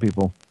that some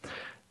people,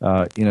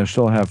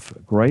 still have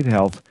great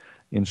health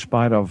in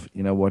spite of,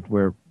 what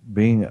we're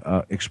being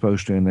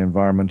exposed to in the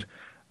environment.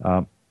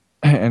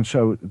 And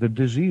so the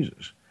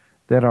diseases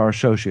that are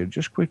associated,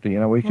 just quickly,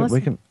 we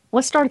can...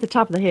 Let's start at the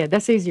top of the head.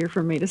 That's easier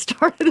for me to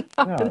start at the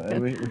top of the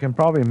head. We can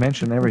probably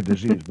mention every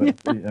disease, but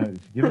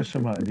give us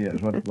some ideas.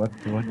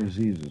 What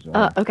diseases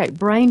are? Okay,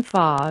 brain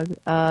fog,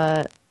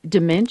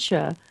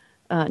 dementia,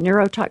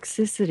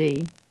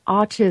 neurotoxicity,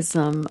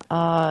 autism,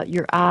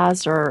 your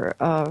eyes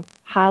are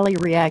highly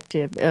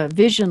reactive,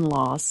 vision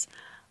loss,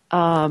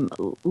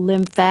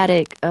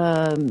 lymphatic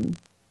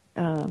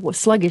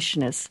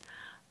sluggishness,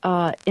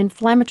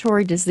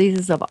 inflammatory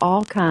diseases of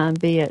all kinds,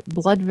 be it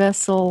blood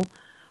vessel,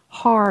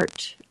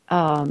 heart,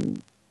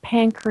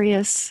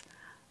 pancreas,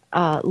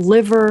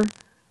 liver.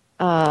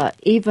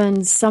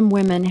 Even some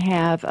women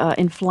have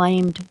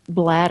inflamed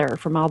bladder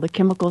from all the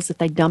chemicals that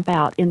they dump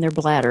out in their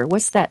bladder.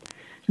 What's that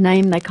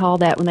name they call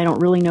that when they don't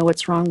really know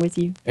what's wrong with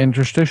you?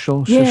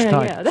 Interstitial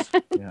cystitis.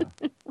 Yeah.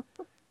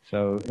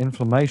 So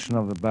inflammation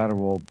of the bladder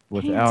wall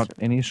without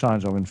any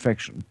signs of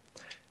infection.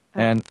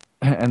 And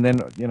then,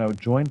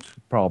 joint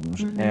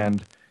problems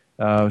and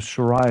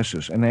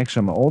psoriasis and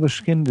eczema, all the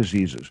skin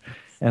diseases.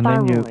 And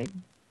thyroid.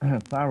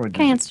 Then thyroid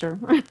cancer.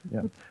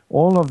 Yeah.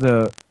 All of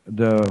the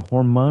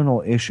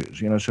hormonal issues,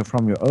 so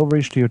from your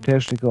ovaries to your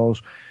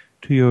testicles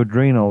to your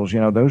adrenals,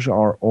 those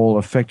are all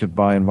affected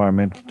by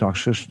environmental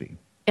toxicity.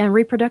 And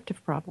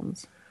reproductive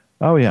problems.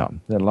 Oh, yeah.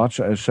 There are lots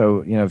of,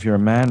 so, if you're a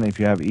man, if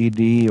you have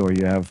ED or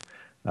you have,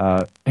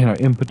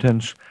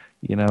 impotence,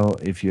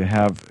 if you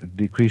have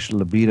decreased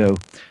libido,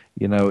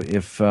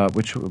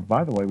 which,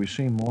 by the way, we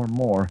see more and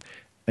more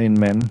in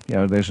men.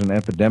 There's an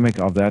epidemic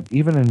of that,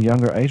 even in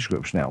younger age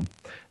groups now.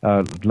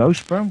 Low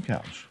sperm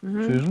counts,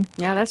 Susan.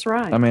 Yeah, that's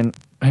right. I mean,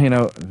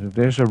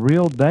 there's a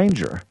real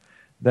danger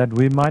that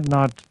we might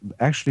not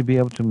actually be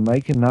able to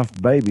make enough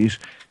babies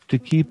to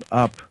keep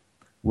up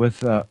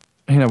with,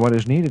 what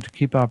is needed to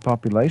keep our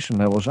population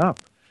levels up.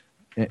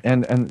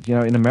 And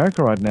in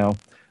America right now,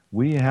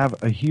 we have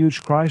a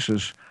huge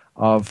crisis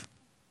of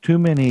too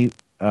many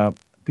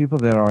people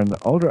that are in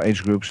the older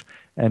age groups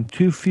and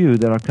too few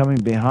that are coming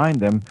behind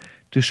them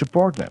to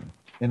support them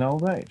in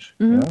old age.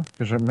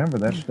 Because remember,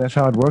 that's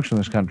how it works in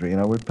this country.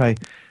 We pay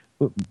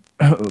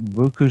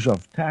bukus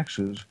of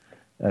taxes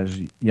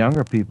as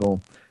younger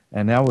people,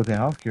 and now with the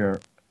healthcare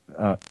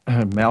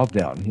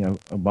meltdown,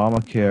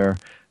 Obamacare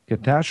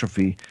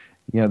catastrophe,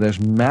 there's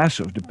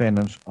massive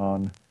dependence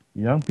on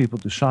young people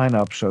to sign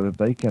up so that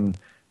they can,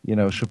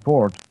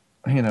 support,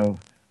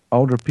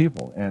 older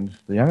people, and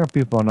the younger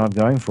people are not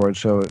going for it.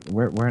 So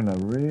we're in a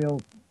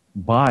real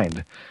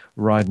bind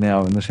right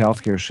now in this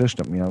healthcare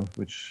system,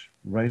 which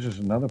raises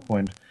another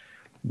point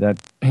that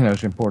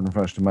is important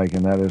for us to make,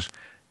 and that is,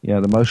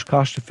 the most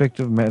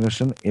cost-effective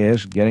medicine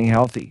is getting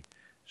healthy.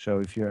 So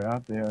if you're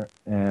out there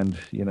and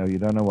you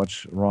don't know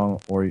what's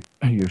wrong, or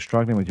you're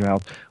struggling with your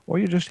health, or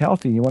you're just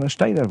healthy and you want to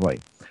stay that way,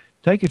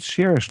 take it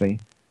seriously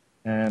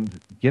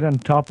and get on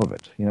top of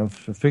it.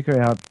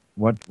 Figure out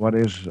what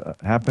is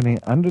happening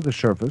under the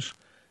surface,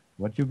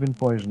 what you've been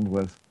poisoned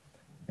with,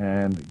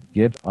 and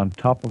get on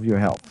top of your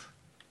health.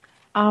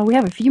 We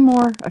have a few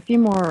more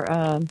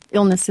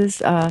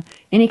illnesses.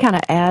 Any kind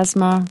of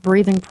asthma,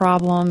 breathing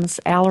problems,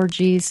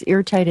 allergies,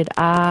 irritated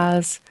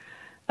eyes,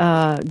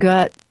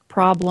 gut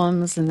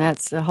problems, and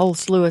that's a whole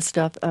slew of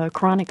stuff.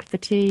 Chronic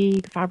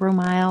fatigue,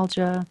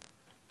 fibromyalgia.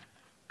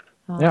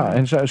 Yeah,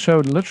 and so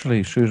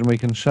literally, Susan, we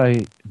can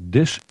say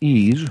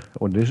dis-ease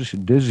or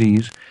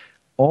disease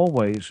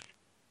always,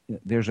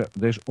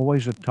 there's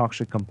always a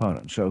toxic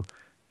component. So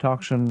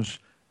toxins,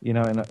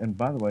 and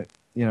by the way,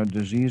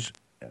 disease,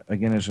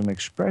 again, is an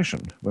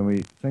expression. When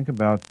we think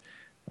about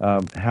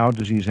how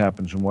disease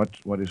happens and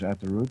what is at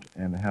the root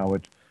and how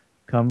it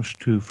comes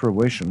to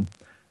fruition,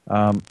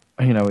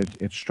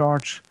 it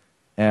starts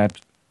at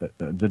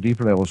the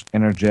deeper levels,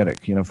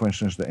 energetic. For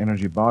instance, the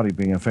energy body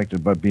being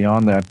affected. But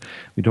beyond that,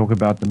 we talk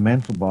about the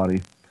mental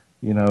body,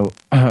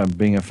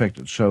 being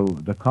affected. So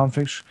the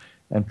conflicts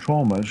and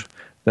traumas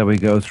that we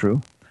go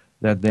through,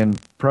 that then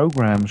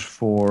programs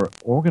for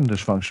organ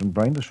dysfunction,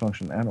 brain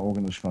dysfunction, and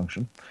organ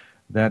dysfunction,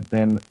 that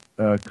then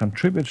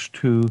contributes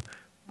to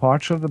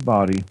parts of the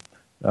body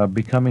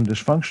becoming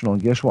dysfunctional.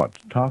 And guess what?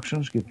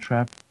 Toxins get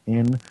trapped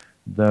in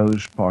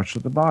those parts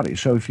of the body.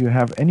 So if you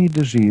have any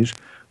disease,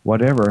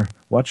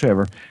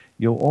 whatsoever,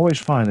 you'll always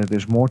find that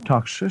there's more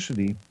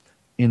toxicity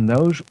in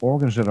those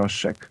organs that are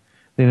sick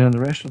than in the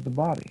rest of the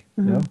body.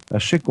 A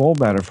sick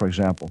gallbladder, for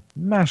example,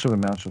 massive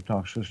amounts of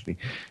toxicity.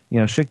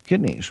 Sick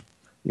kidneys,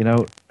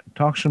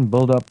 toxin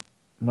buildup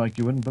like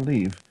you wouldn't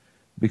believe,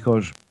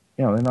 because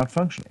they're not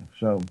functioning.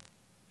 So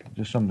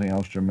just something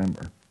else to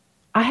remember.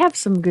 I have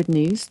some good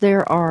news.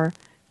 There are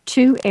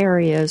 2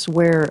 areas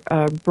where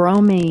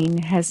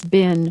bromine has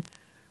been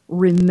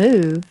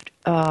removed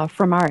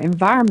from our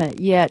environment,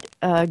 yet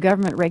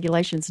government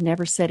regulations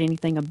never said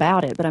anything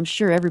about it. But I'm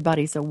sure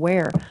everybody's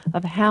aware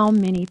of how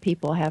many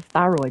people have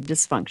thyroid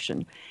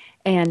dysfunction.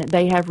 And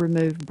they have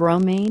removed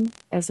bromine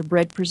as a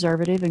bread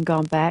preservative and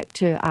gone back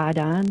to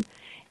iodine.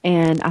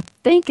 And I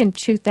think in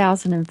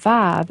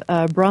 2005,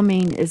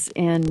 bromine is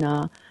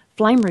in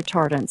flame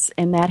retardants,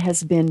 and that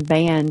has been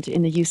banned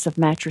in the use of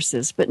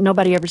mattresses. But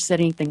nobody ever said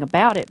anything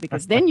about it,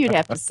 because then you'd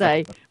have to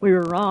say we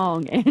were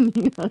wrong. And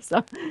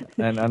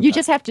you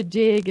just have to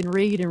dig and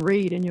read,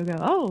 and you'll go,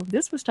 oh,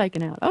 this was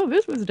taken out. Oh,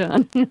 this was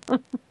done.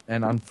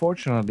 And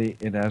unfortunately,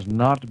 it has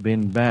not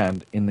been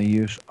banned in the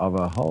use of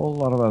a whole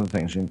lot of other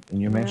things. And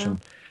you mentioned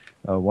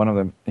one of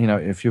them.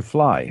 If you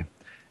fly,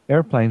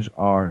 airplanes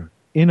are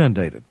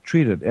inundated,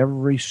 treated.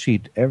 Every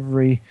seat,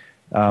 every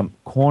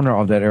corner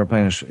of that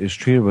airplane is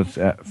treated with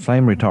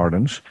flame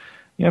retardants,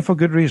 for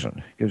good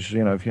reason. Because,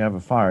 if you have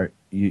a fire,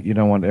 you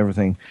don't want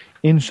everything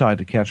inside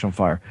to catch on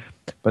fire.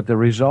 But the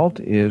result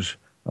is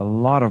a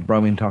lot of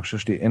bromine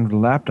toxicity in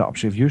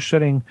laptops. If you're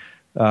sitting,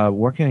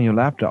 working on your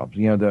laptop,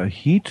 the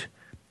heat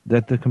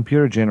that the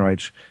computer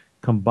generates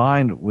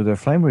combined with the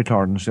flame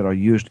retardants that are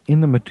used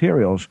in the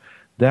materials,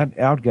 that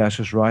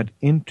outgasses right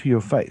into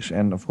your face.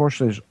 And, of course,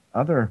 there's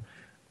other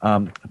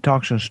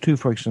toxins, too.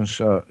 For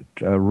instance,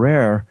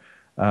 rare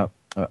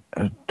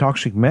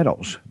toxic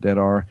metals that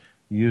are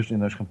used in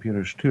those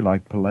computers too,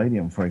 like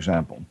palladium, for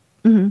example.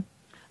 Mm-hmm.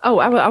 Oh,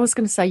 I was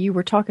going to say, you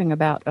were talking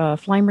about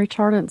flame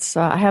retardants.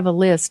 I have a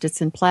list.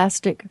 It's in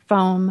plastic,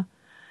 foam,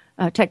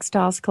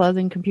 textiles,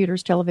 clothing,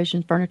 computers,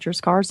 televisions, furniture,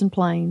 cars, and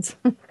planes.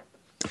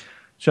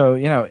 So,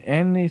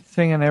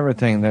 anything and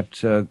everything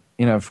that,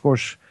 of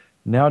course,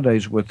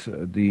 nowadays with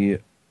the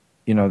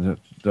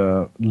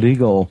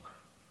legal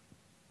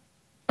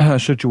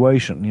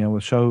situation,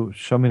 with so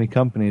many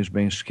companies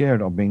being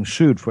scared or being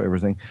sued for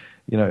everything,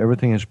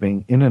 everything is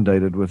being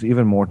inundated with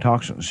even more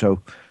toxins.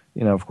 So,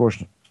 of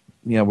course,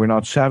 we're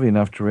not savvy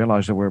enough to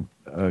realize that we're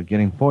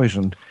getting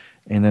poisoned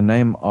in the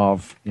name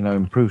of,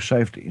 improved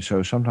safety.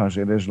 So sometimes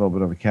it is a little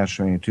bit of a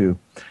catch-22,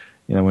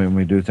 when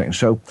we do things.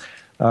 So,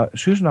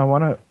 Susan, I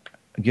want to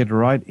get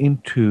right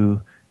into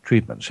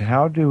treatments.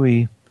 How do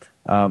we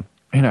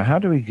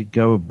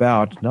go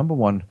about, number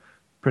one,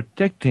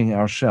 protecting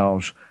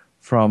ourselves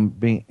from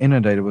being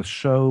inundated with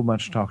so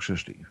much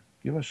toxicity?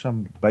 Give us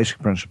some basic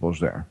principles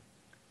there.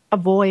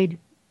 Avoid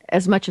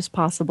as much as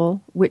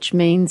possible, which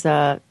means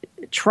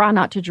try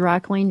not to dry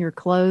clean your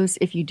clothes.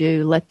 If you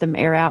do, let them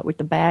air out with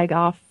the bag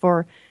off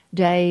for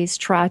days.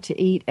 Try to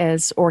eat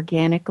as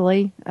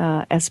organically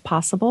as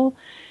possible.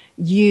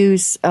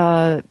 Use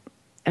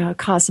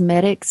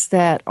cosmetics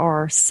that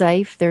are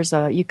safe.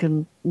 You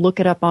can look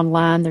it up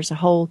online. There's a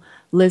whole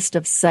list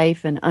of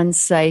safe and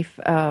unsafe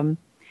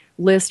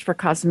list for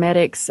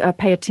cosmetics.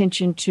 Pay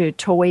attention to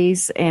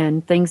toys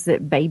and things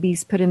that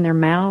babies put in their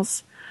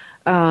mouths.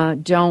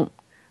 Don't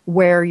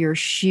wear your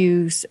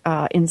shoes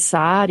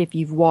inside if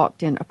you've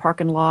walked in a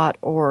parking lot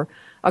or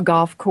a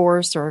golf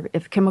course, or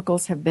if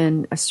chemicals have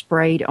been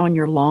sprayed on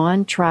your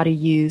lawn. Try to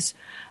use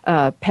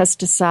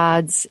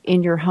pesticides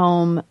in your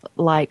home,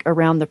 like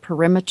around the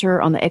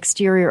perimeter on the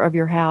exterior of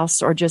your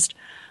house, or just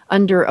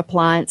under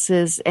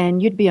appliances,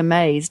 and you'd be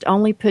amazed.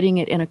 Only putting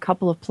it in a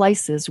couple of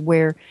places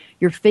where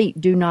your feet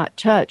do not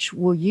touch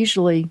will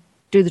usually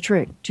do the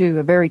trick to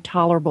a very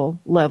tolerable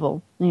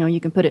level.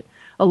 You can put it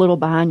a little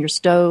behind your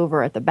stove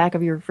or at the back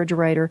of your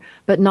refrigerator,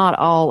 but not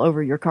all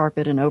over your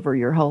carpet and over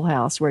your whole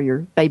house where your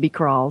baby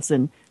crawls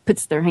and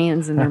puts their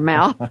hands in their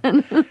mouth.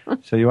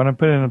 So you want to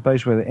put it in a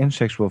place where the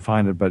insects will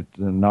find it, but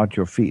not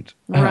your feet.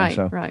 Right,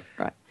 right.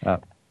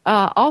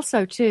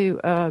 Also, too,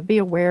 be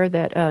aware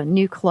that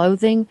new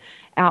clothing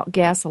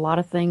outgas a lot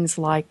of things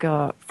like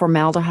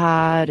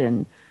formaldehyde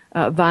and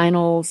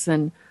vinyls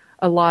and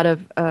a lot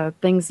of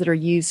things that are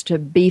used to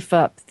beef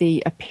up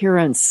the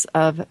appearance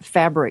of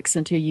fabrics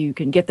until you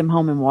can get them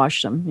home and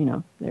wash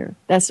them.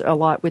 That's a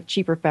lot with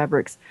cheaper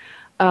fabrics.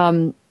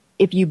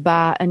 If you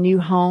buy a new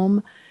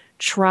home,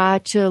 try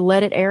to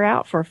let it air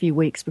out for a few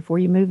weeks before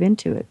you move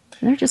into it.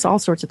 There's just all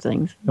sorts of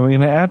things. And we're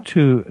going to add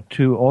to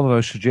all of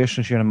those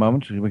suggestions here in a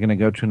moment. We're going to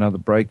go to another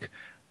break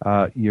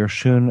here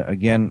soon.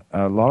 Again,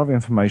 a lot of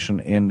information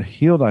in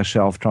Heal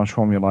Thyself,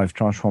 Transform Your Life,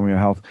 Transform Your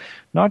Health,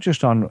 not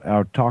just on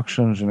our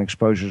toxins and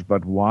exposures,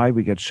 but why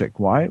we get sick.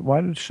 Why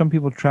do some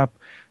people trap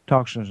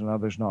toxins and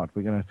others not?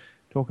 We're going to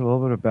talk a little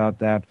bit about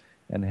that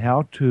and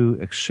how to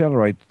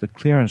accelerate the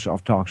clearance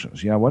of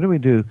toxins. What do we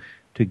do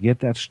to get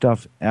that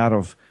stuff out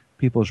of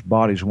people's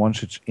bodies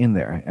once it's in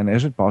there, and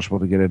is it possible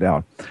to get it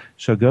out?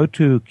 So go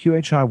to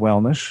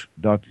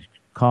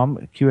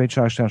QHIWellness.com.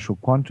 QHI stands for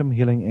Quantum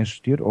Healing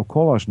Institute, or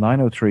call us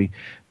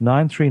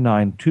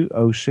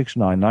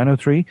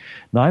 903-939-2069.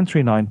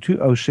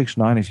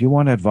 903-939-2069 if you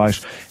want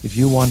advice, if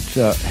you want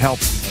help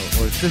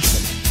or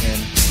assistance in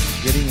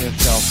getting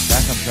yourself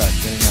back on track,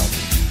 getting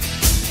healthy.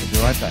 We'll be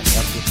right back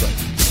after this break.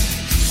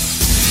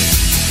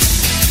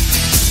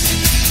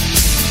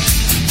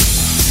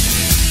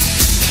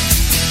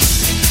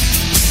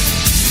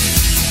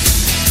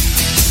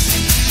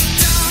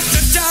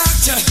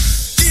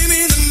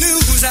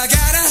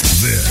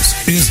 This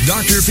is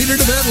Dr. Peter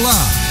DeVette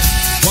Live.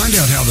 Find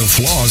out how the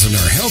flaws in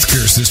our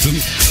healthcare system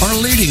are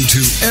leading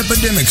to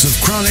epidemics of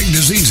chronic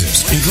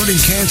diseases, including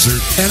cancer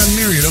and a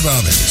myriad of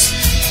others.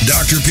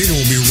 Dr. Peter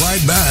will be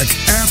right back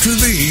after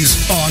these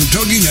on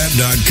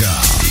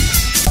TogiNet.com.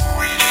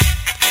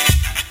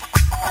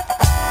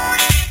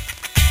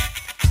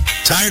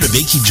 Tired of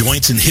achy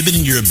joints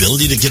inhibiting your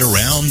ability to get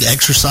around,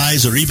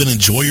 exercise, or even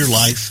enjoy your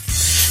life?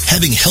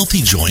 Having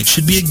healthy joints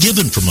should be a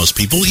given for most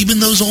people, even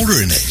those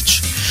older in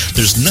age.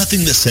 There's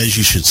nothing that says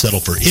you should settle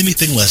for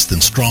anything less than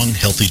strong,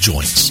 healthy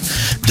joints.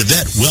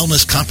 DeVette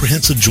Wellness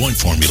Comprehensive Joint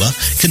Formula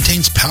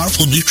contains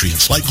powerful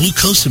nutrients like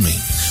glucosamine,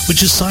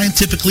 which is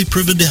scientifically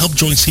proven to help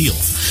joints heal.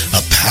 A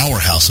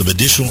powerhouse of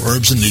additional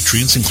herbs and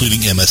nutrients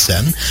including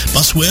MSM,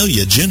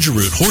 boswellia, ginger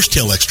root,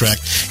 horsetail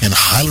extract, and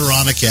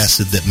hyaluronic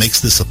acid that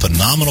makes this a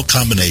phenomenal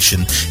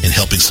combination in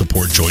helping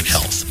support joint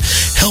health.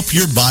 Help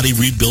your body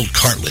rebuild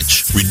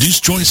cartilage,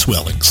 reduce joint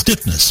swelling,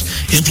 stiffness,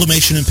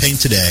 inflammation, and pain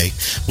today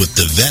with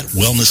DeVette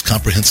Wellness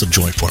Comprehensive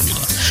Joint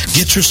Formula.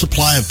 Get your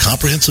supply of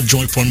Comprehensive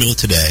Joint Formula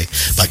today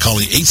by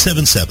calling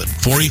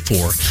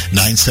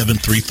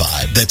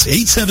 877-484-9735. That's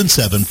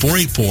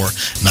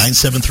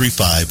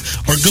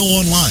 877-484-9735, or go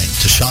online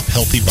to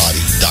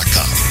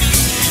shophealthybody.com.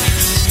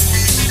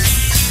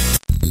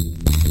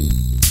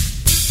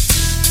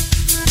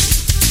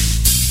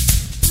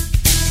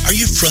 Are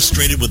you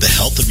frustrated with the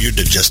health of your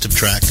digestive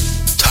tract?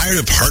 Tired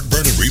of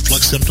heartburn and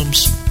reflux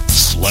symptoms?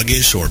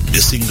 Sluggish or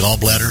missing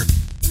gallbladder?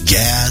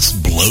 gas,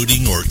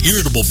 bloating, or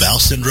irritable bowel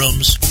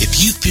syndromes?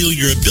 If you feel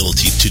your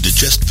ability to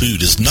digest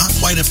food is not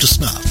quite up to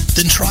snuff,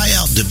 then try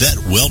out DeVette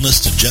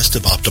Wellness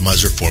Digestive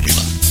Optimizer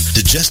Formula.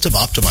 Digestive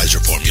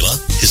Optimizer Formula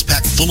is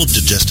packed full of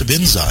digestive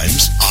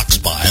enzymes, ox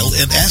bile,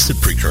 and acid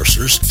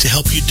precursors to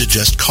help you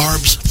digest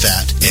carbs,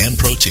 fat, and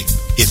protein.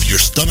 If your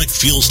stomach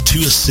feels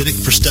too acidic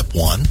for step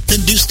 1,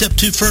 then do step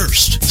 2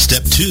 first.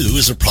 Step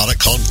 2 is a product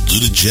called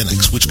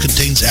Glutagenics, which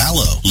contains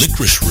aloe,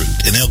 licorice root,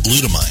 and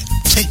L-glutamine.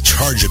 Take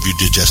charge of your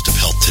digestive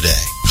health today.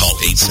 Call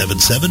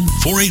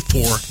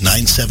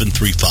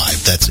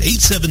 877-484-9735. That's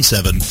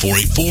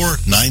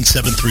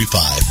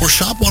 877-484-9735. Or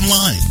shop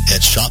online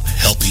at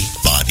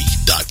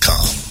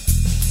shophealthybody.com.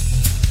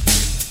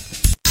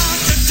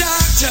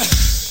 Doctor,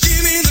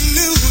 give me the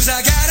news.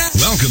 I gotta...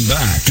 Welcome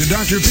back to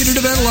Dr. Peter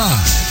DeVette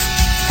Live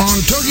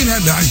on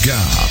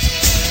TogiNet.com.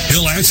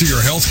 He'll answer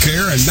your health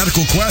care and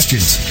medical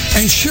questions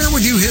and share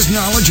with you his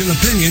knowledge and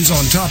opinions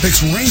on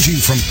topics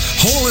ranging from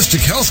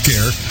holistic health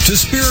care to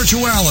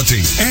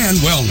spirituality and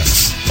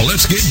wellness. Well,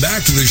 let's get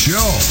back to the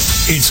show.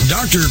 It's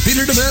Dr.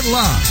 Peter DeVette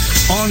Live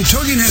on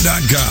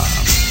TogiNet.com.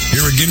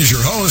 Here again is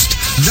your host,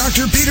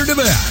 Dr. Peter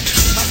DeVette.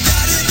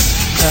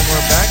 And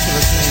we're back to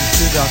listening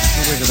to Dr.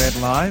 Peter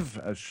DeVette Live.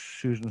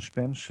 Susan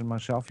Spence and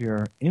myself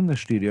here in the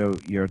studio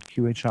here at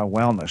QHI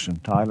Wellness in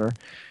Tyler,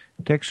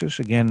 Texas.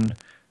 Again,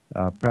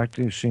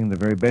 practicing the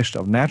very best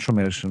of natural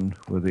medicine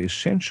with the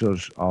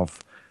essentials of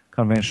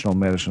conventional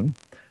medicine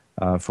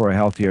for a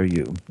healthier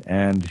you.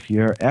 And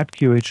here at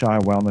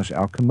QHI Wellness,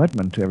 our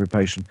commitment to every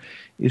patient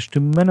is to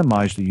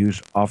minimize the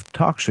use of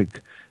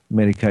toxic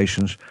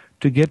medications,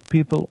 to get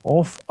people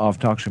off of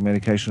toxic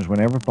medications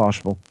whenever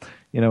possible,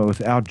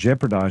 without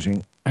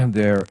jeopardizing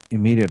their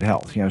immediate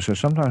health. So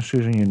sometimes,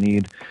 Susan, you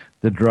need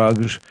the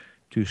drugs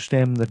to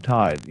stem the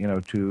tide,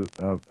 to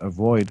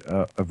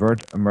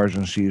avert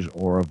emergencies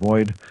or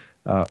avoid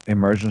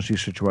emergency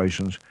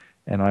situations.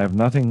 And I have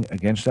nothing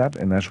against that,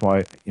 and that's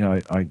why,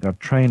 I got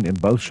trained in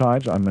both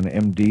sides. I'm an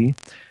MD.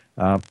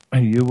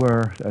 You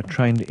were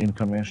trained in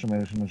conventional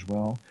medicine as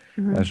well,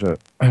 as a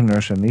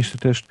nurse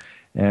anesthetist.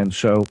 And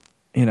so,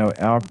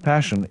 our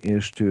passion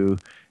is to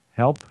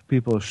help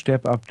people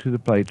step up to the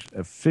plate,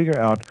 figure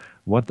out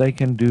what they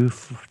can do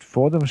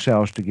for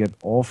themselves to get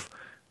off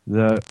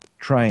the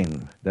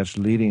train that's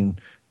leading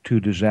to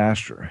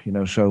disaster.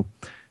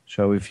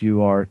 So if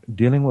you are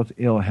dealing with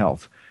ill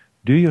health,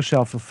 do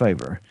yourself a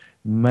favor,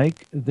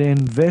 make the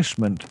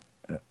investment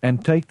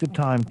and take the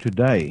time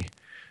today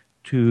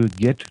to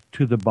get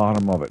to the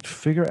bottom of it.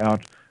 Figure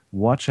out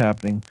what's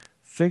happening,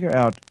 figure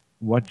out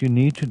what you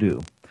need to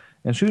do.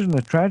 And Susan,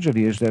 the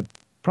tragedy is that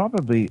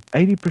probably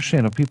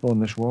 80% of people in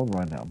this world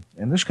right now,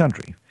 in this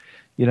country,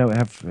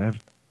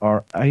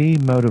 are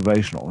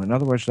amotivational. In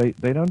other words,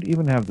 they don't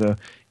even have the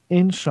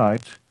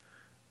insight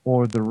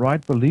or the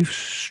right belief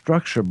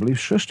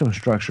system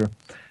structure,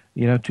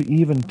 to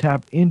even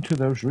tap into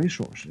those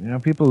resources.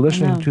 People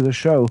listening to the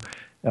show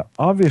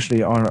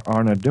obviously are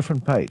on a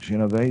different page.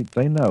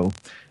 They know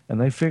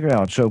and they figure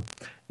out. So,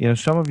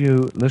 some of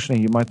you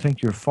listening, you might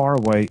think you're far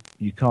away,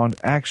 you can't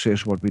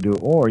access what we do,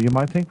 or you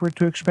might think we're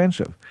too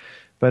expensive.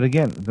 But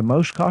again, the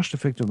most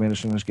cost-effective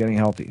medicine is getting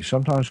healthy.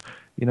 Sometimes,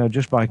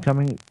 just by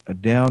coming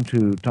down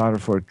to Tyler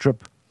for a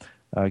trip,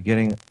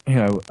 getting,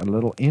 a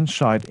little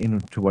insight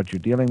into what you're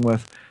dealing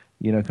with,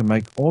 can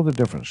make all the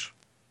difference.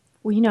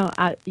 Well,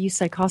 you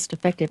say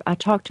cost-effective. I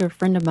talked to a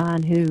friend of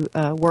mine who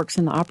works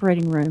in the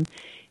operating room.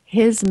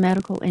 His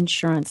medical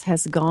insurance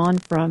has gone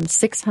from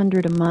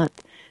 $600 a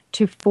month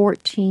to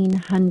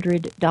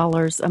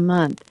 $1,400 a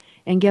month.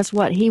 And guess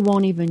what? He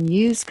won't even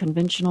use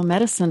conventional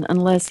medicine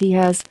unless he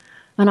has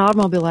an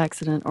automobile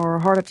accident or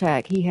a heart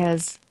attack. He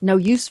has no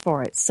use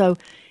for it. So,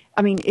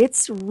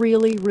 it's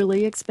really,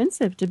 really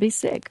expensive to be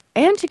sick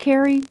and to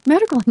carry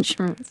medical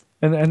insurance.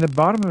 And the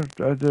bottom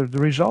of the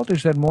result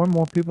is that more and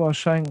more people are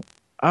saying,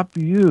 up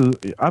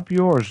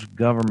yours,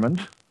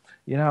 government.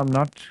 I'm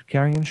not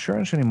carrying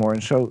insurance anymore.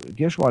 And so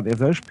guess what? If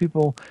those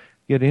people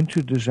get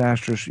into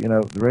disasters,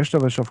 the rest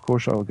of us, of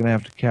course, are going to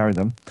have to carry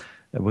them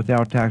with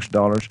our tax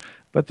dollars.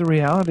 But the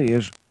reality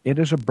is it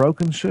is a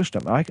broken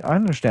system. I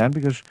understand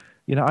because,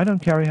 I don't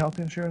carry health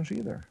insurance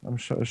either. I'm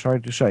so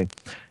sorry to say.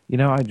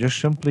 I just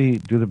simply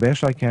do the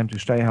best I can to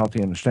stay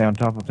healthy and stay on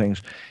top of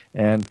things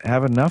and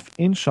have enough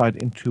insight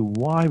into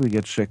why we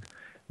get sick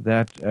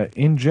that,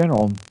 in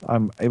general,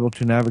 I'm able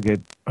to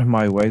navigate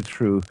my way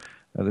through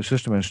the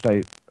system and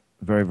stay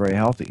very, very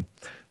healthy.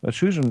 But,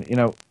 Susan,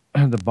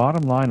 the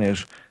bottom line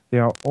is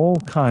there are all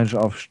kinds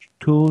of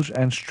tools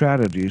and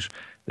strategies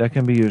that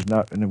can be used.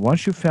 Now, and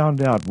once you've found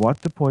out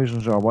what the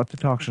poisons are, what the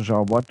toxins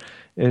are, what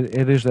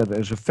it is that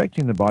is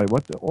affecting the body,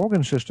 what the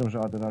organ systems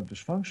are that are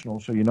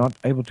dysfunctional, so you're not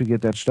able to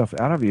get that stuff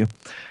out of you,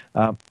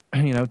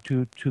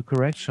 to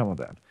correct some of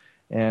that.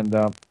 And,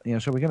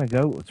 so we're going to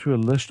go through a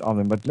list of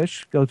them, but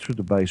let's go through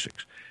the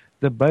basics.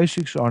 The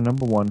basics are,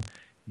 number one,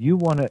 you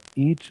want to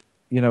eat,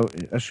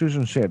 as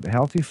Susan said,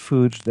 healthy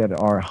foods that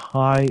are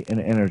high in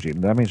energy.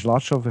 That means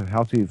lots of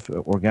healthy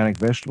organic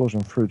vegetables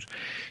and fruits.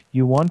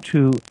 You want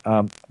to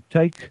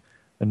take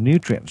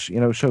nutrients.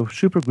 So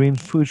super green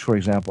foods, for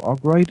example, are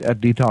great at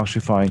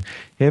detoxifying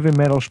heavy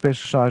metals,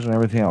 pesticides, and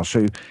everything else.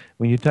 So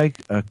when you take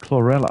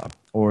chlorella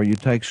or you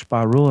take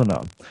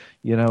spirulina,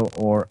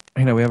 or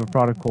we have a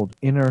product called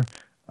Inner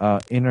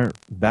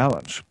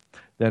Balance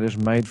that is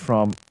made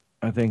from,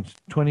 I think,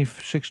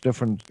 26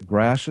 different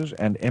grasses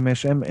and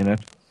MSM in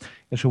it.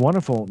 It's a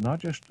wonderful, not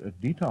just a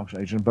detox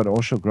agent, but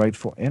also great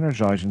for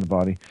energizing the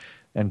body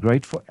and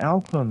great for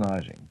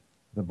alkalinizing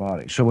the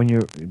body. So when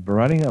you're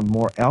running a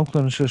more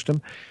alkaline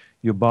system,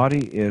 your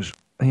body is,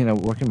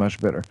 working much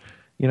better.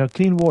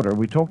 Clean water.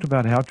 We talked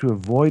about how to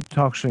avoid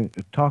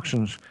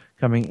toxins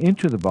coming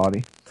into the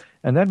body,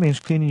 and that means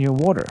cleaning your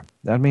water.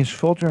 That means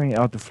filtering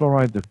out the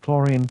fluoride, the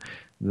chlorine,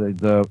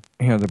 the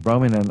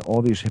bromine, and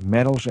all these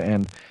metals,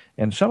 and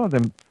some of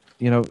them,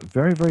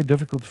 very, very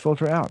difficult to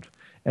filter out.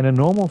 And a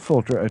normal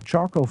filter, a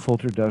charcoal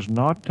filter, does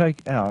not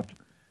take out,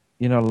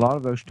 a lot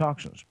of those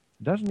toxins.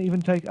 It doesn't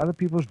even take other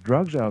people's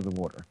drugs out of the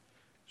water.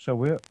 So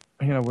we're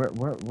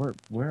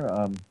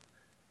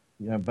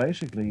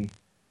basically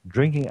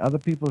drinking other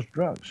people's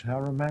drugs.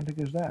 How romantic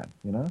is that?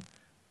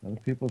 Other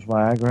people's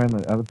Viagra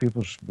and other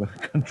people's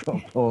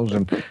control pills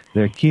and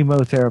their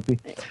chemotherapy.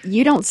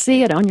 You don't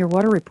see it on your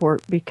water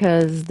report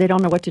because they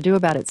don't know what to do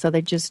about it, so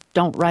they just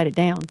don't write it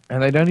down.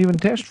 And they don't even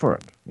test for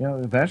it.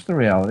 That's the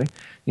reality.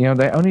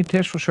 They only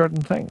test for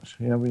certain things.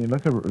 When you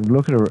look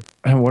at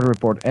a water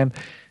report, and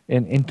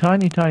in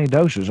tiny, tiny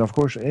doses, of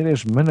course, it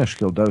is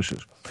minuscule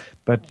doses,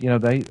 but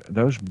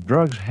those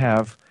drugs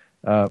have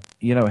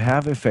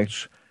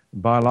effects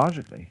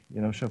biologically.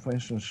 So for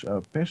instance,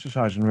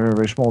 pesticides in very,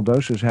 very small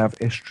doses have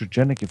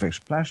estrogenic effects.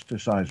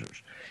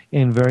 Plasticizers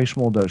in very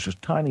small doses,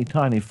 tiny,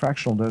 tiny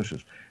fractional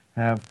doses,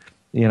 have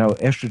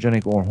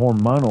estrogenic or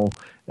hormonal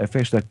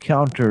effects that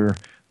counter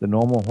the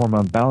normal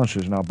hormone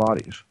balances in our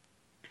bodies.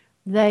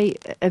 They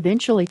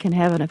eventually can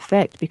have an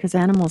effect because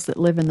animals that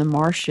live in the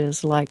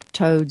marshes, like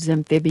toads,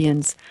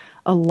 amphibians,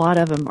 a lot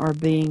of them are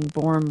being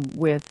born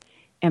with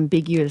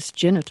ambiguous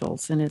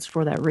genitals, and it's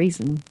for that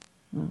reason.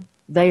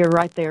 They are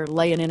right there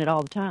laying in it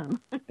all the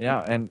time.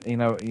 Yeah, and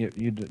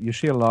you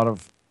see a lot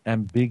of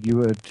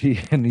ambiguity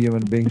in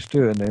human beings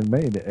too, and in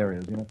many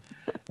areas.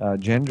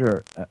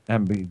 Gender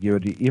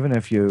ambiguity. Even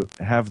if you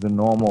have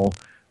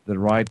the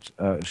right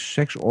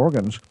sex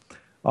organs,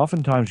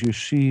 oftentimes you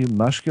see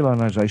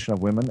masculinization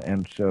of women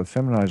and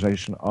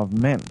feminization of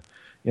men.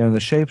 The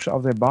shapes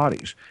of their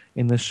bodies,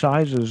 in the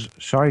sizes.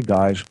 Sorry,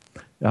 guys,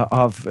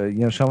 of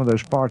some of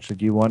those parts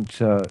that you want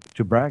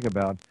to brag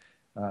about.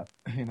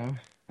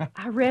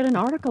 I read an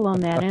article on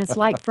that, and it's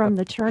like from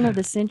the turn of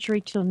the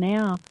century till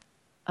now,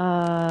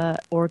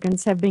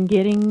 organs have been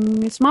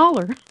getting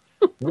smaller.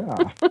 Yeah,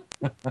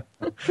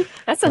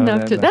 that's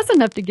enough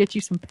to get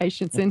you some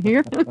patience in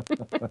here.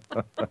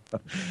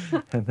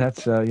 And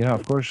that's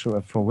of course,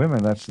 for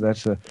women, that's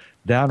a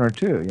downer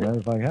too.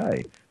 It's like,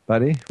 hey,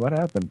 buddy, what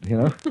happened?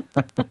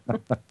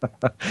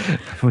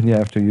 When you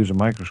have to use a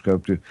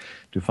microscope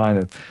to find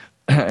it.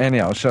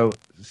 Anyhow, so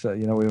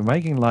we were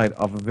making light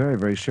of a very,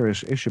 very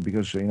serious issue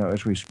because,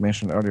 as we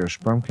mentioned earlier,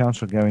 sperm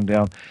counts are going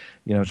down.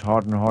 It's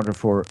harder and harder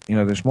for,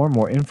 there's more and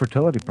more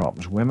infertility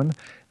problems. Women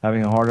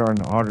having a harder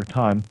and harder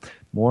time,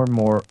 more and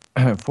more.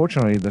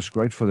 Fortunately, that's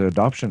great for the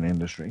adoption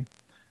industry,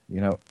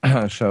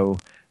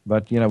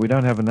 but we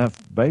don't have enough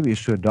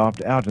babies to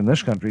adopt out in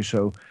this country,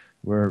 so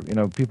we're,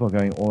 people are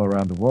going all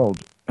around the world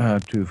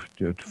to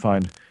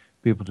find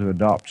people to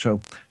adopt. So,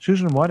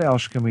 Susan, what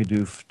else can we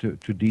do to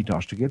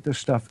detox, to get this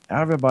stuff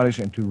out of our bodies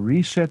and to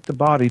reset the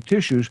body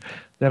tissues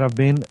that have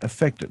been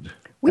affected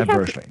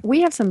adversely?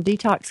 We have some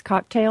detox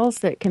cocktails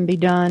that can be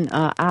done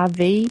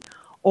IV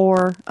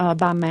or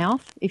by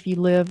mouth. If you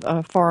live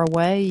far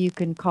away, you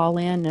can call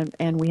in,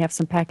 and we have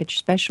some package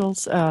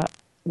specials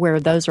where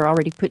those are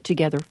already put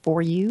together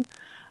for you.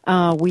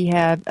 We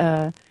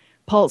have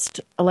pulsed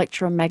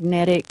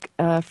electromagnetic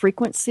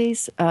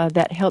frequencies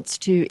that helps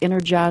to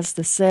energize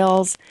the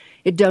cells.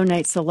 It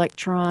donates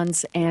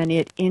electrons, and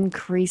it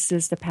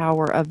increases the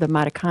power of the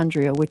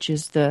mitochondria, which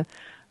is the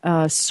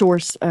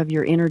source of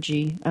your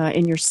energy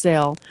in your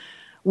cell.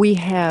 We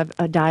have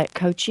diet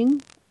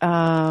coaching.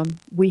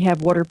 We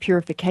have water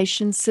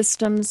purification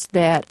systems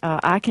that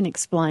I can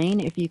explain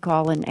if you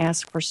call and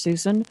ask for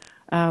Susan.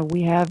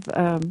 We have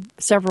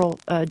several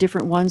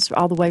different ones,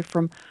 all the way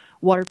from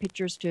water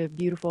pitchers to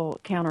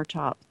beautiful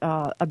countertop.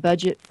 A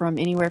budget from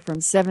anywhere from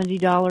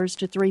 $70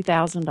 to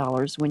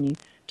 $3,000 when you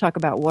talk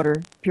about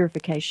water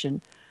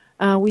purification.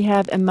 We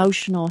have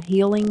emotional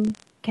healing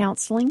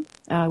counseling.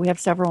 We have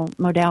several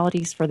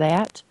modalities for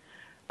that.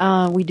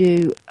 We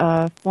do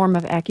a form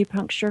of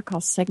acupuncture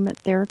called segment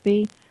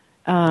therapy,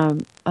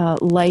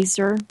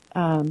 laser,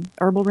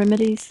 herbal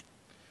remedies.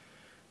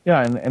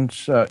 Yeah, and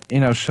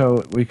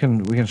so we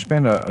can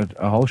spend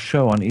a whole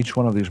show on each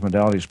one of these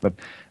modalities, but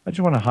I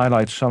just want to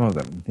highlight some of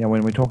them.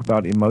 When we talk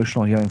about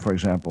emotional healing, for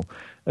example,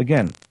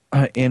 again,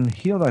 in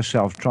Heal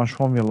Thyself,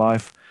 Transform Your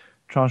Life,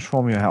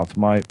 Transform Your Health,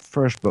 my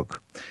first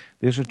book,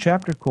 there's a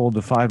chapter called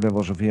The 5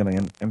 Levels of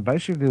Healing. And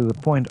basically the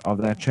point of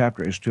that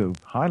chapter is to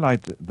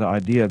highlight the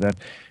idea that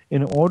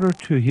in order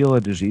to heal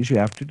a disease, you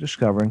have to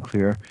discover and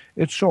clear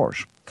its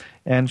source.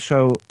 And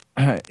so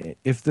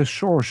if the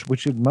source,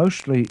 which it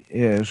mostly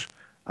is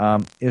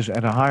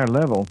at a higher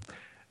level,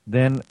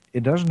 then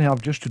it doesn't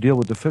help just to deal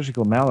with the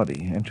physical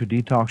malady and to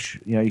detox.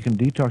 You can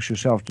detox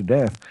yourself to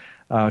death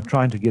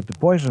trying to get the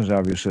poisons out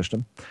of your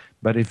system.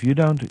 But if you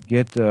don't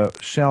get the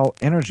cell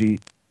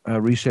energy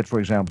reset, for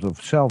example, of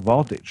cell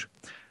voltage,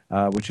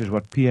 which is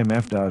what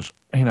PMF does,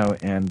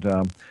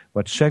 and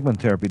what segment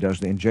therapy does,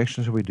 the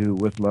injections that we do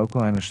with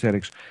local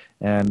anesthetics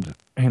and,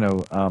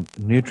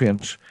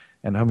 nutrients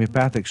and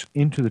homeopathics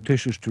into the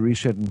tissues to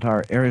reset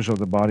entire areas of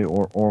the body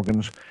or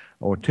organs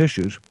or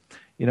tissues,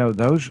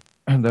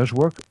 those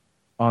work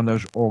on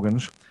those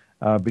organs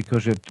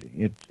because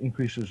it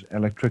increases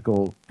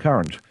electrical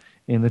current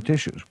in the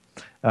tissues.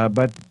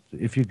 But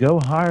if you go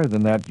higher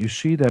than that, you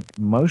see that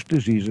most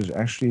diseases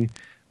actually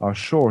are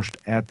sourced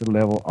at the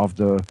level of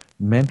the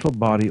mental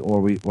body,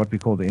 or what we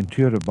call the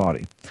intuitive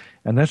body.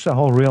 And that's the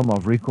whole realm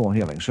of recall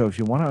healing. So if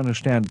you want to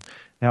understand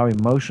how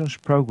emotions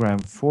program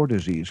for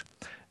disease,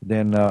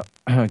 then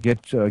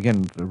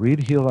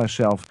read Heal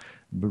Thyself.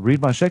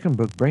 Read my second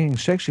book, Bringing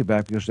Sexy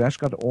Back, because that's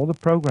got all the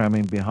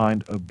programming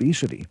behind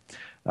obesity.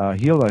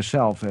 Heal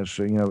Thyself has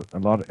a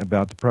lot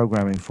about the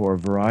programming for a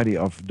variety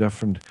of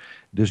different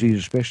diseases,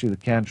 especially the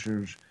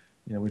cancers,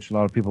 which a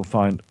lot of people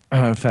find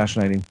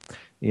fascinating.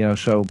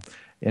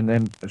 And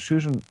then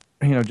Susan,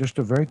 just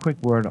a very quick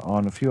word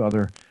on a few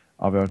other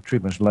of our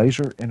treatments.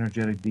 Laser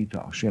energetic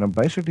detox.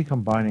 Basically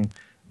combining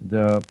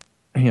the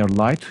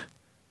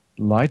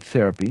light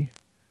therapy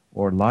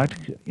or light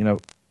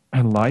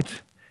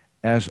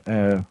as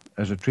a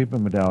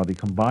treatment modality,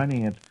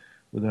 combining it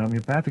with the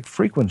homeopathic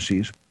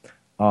frequencies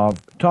of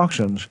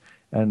toxins,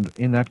 and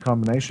in that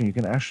combination you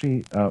can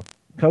actually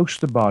coax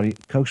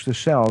the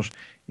cells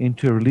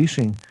into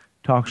releasing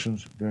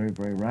toxins very,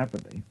 very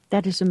rapidly.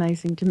 That is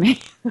amazing to me.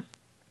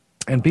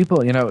 And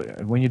people,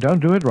 when you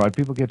don't do it right,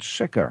 people get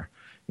sicker.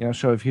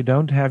 So if you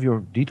don't have your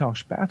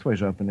detox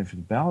pathways open, if the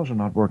bowels are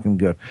not working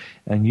good,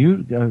 and you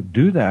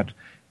do that,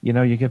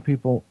 you get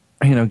people,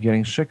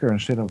 getting sicker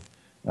instead of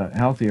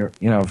healthier,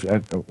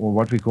 or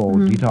what we call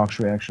detox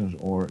reactions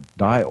or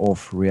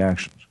die-off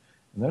reactions.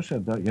 And those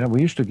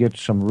we used to get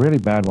some really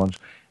bad ones,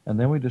 and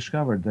then we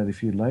discovered that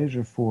if you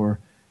laser for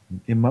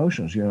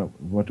emotions,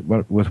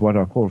 with what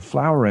are called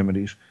flower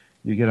remedies,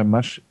 you get a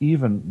much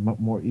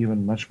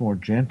more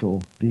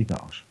gentle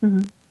detox.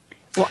 Mm-hmm.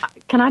 Well,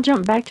 can I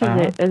jump back to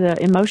the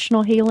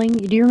emotional healing?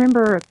 Do you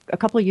remember a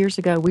couple of years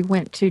ago we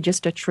went to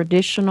just a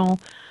traditional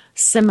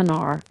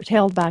seminar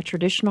held by a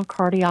traditional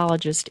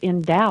cardiologist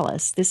in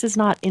Dallas? This is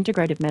not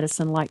integrative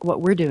medicine like what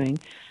we're doing.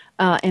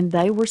 And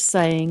they were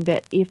saying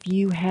that if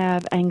you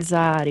have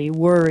anxiety,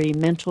 worry,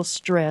 mental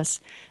stress,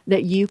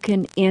 that you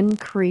can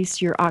increase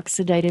your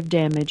oxidative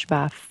damage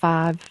by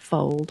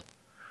 5-fold.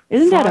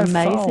 Isn't that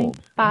amazing?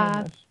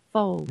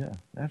 5-fold. Yeah,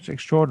 that's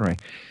extraordinary.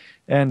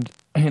 And,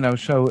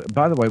 so,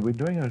 by the way, we're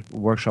doing a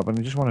workshop, and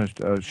I just want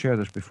to share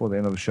this before the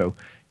end of the show.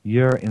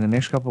 Here in the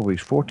next couple of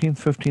weeks, 14th,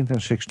 15th, and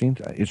 16th,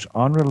 it's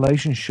on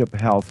relationship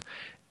health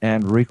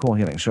and recall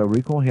healing. So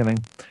recall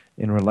healing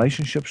in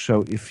relationships.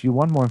 So if you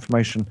want more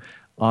information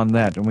on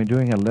that, and we're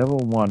doing a level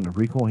 1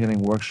 recall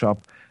healing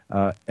workshop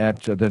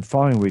at the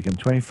following weekend,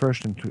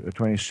 21st and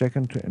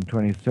 22nd and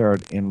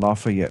 23rd in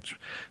Lafayette.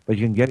 But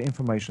you can get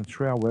information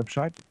through our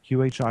website,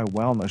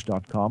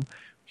 qhiwellness.com,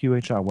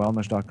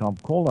 qhiwellness.com.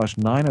 Call us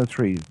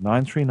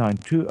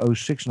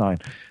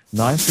 903-939-2069,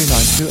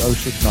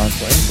 939-2069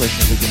 for any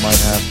questions that you might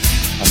have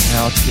on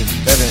how to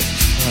better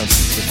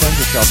defend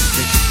yourself,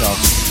 protect yourself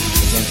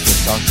against the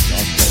toxic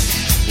onslaught.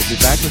 We'll be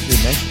back with you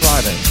next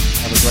Friday.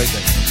 Have a great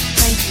day.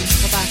 Thank you.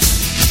 Bye-bye.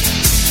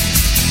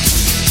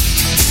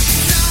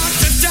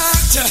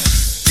 Doctor,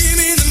 give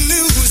me the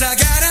news. I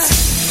got a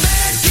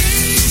bad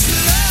case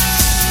of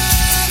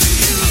loving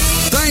you.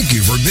 Thank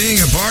you for being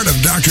a part of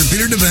Dr.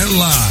 Peter DeVette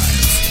Live.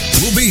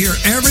 We'll be here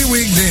every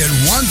weekday at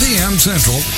 1 p.m. Central,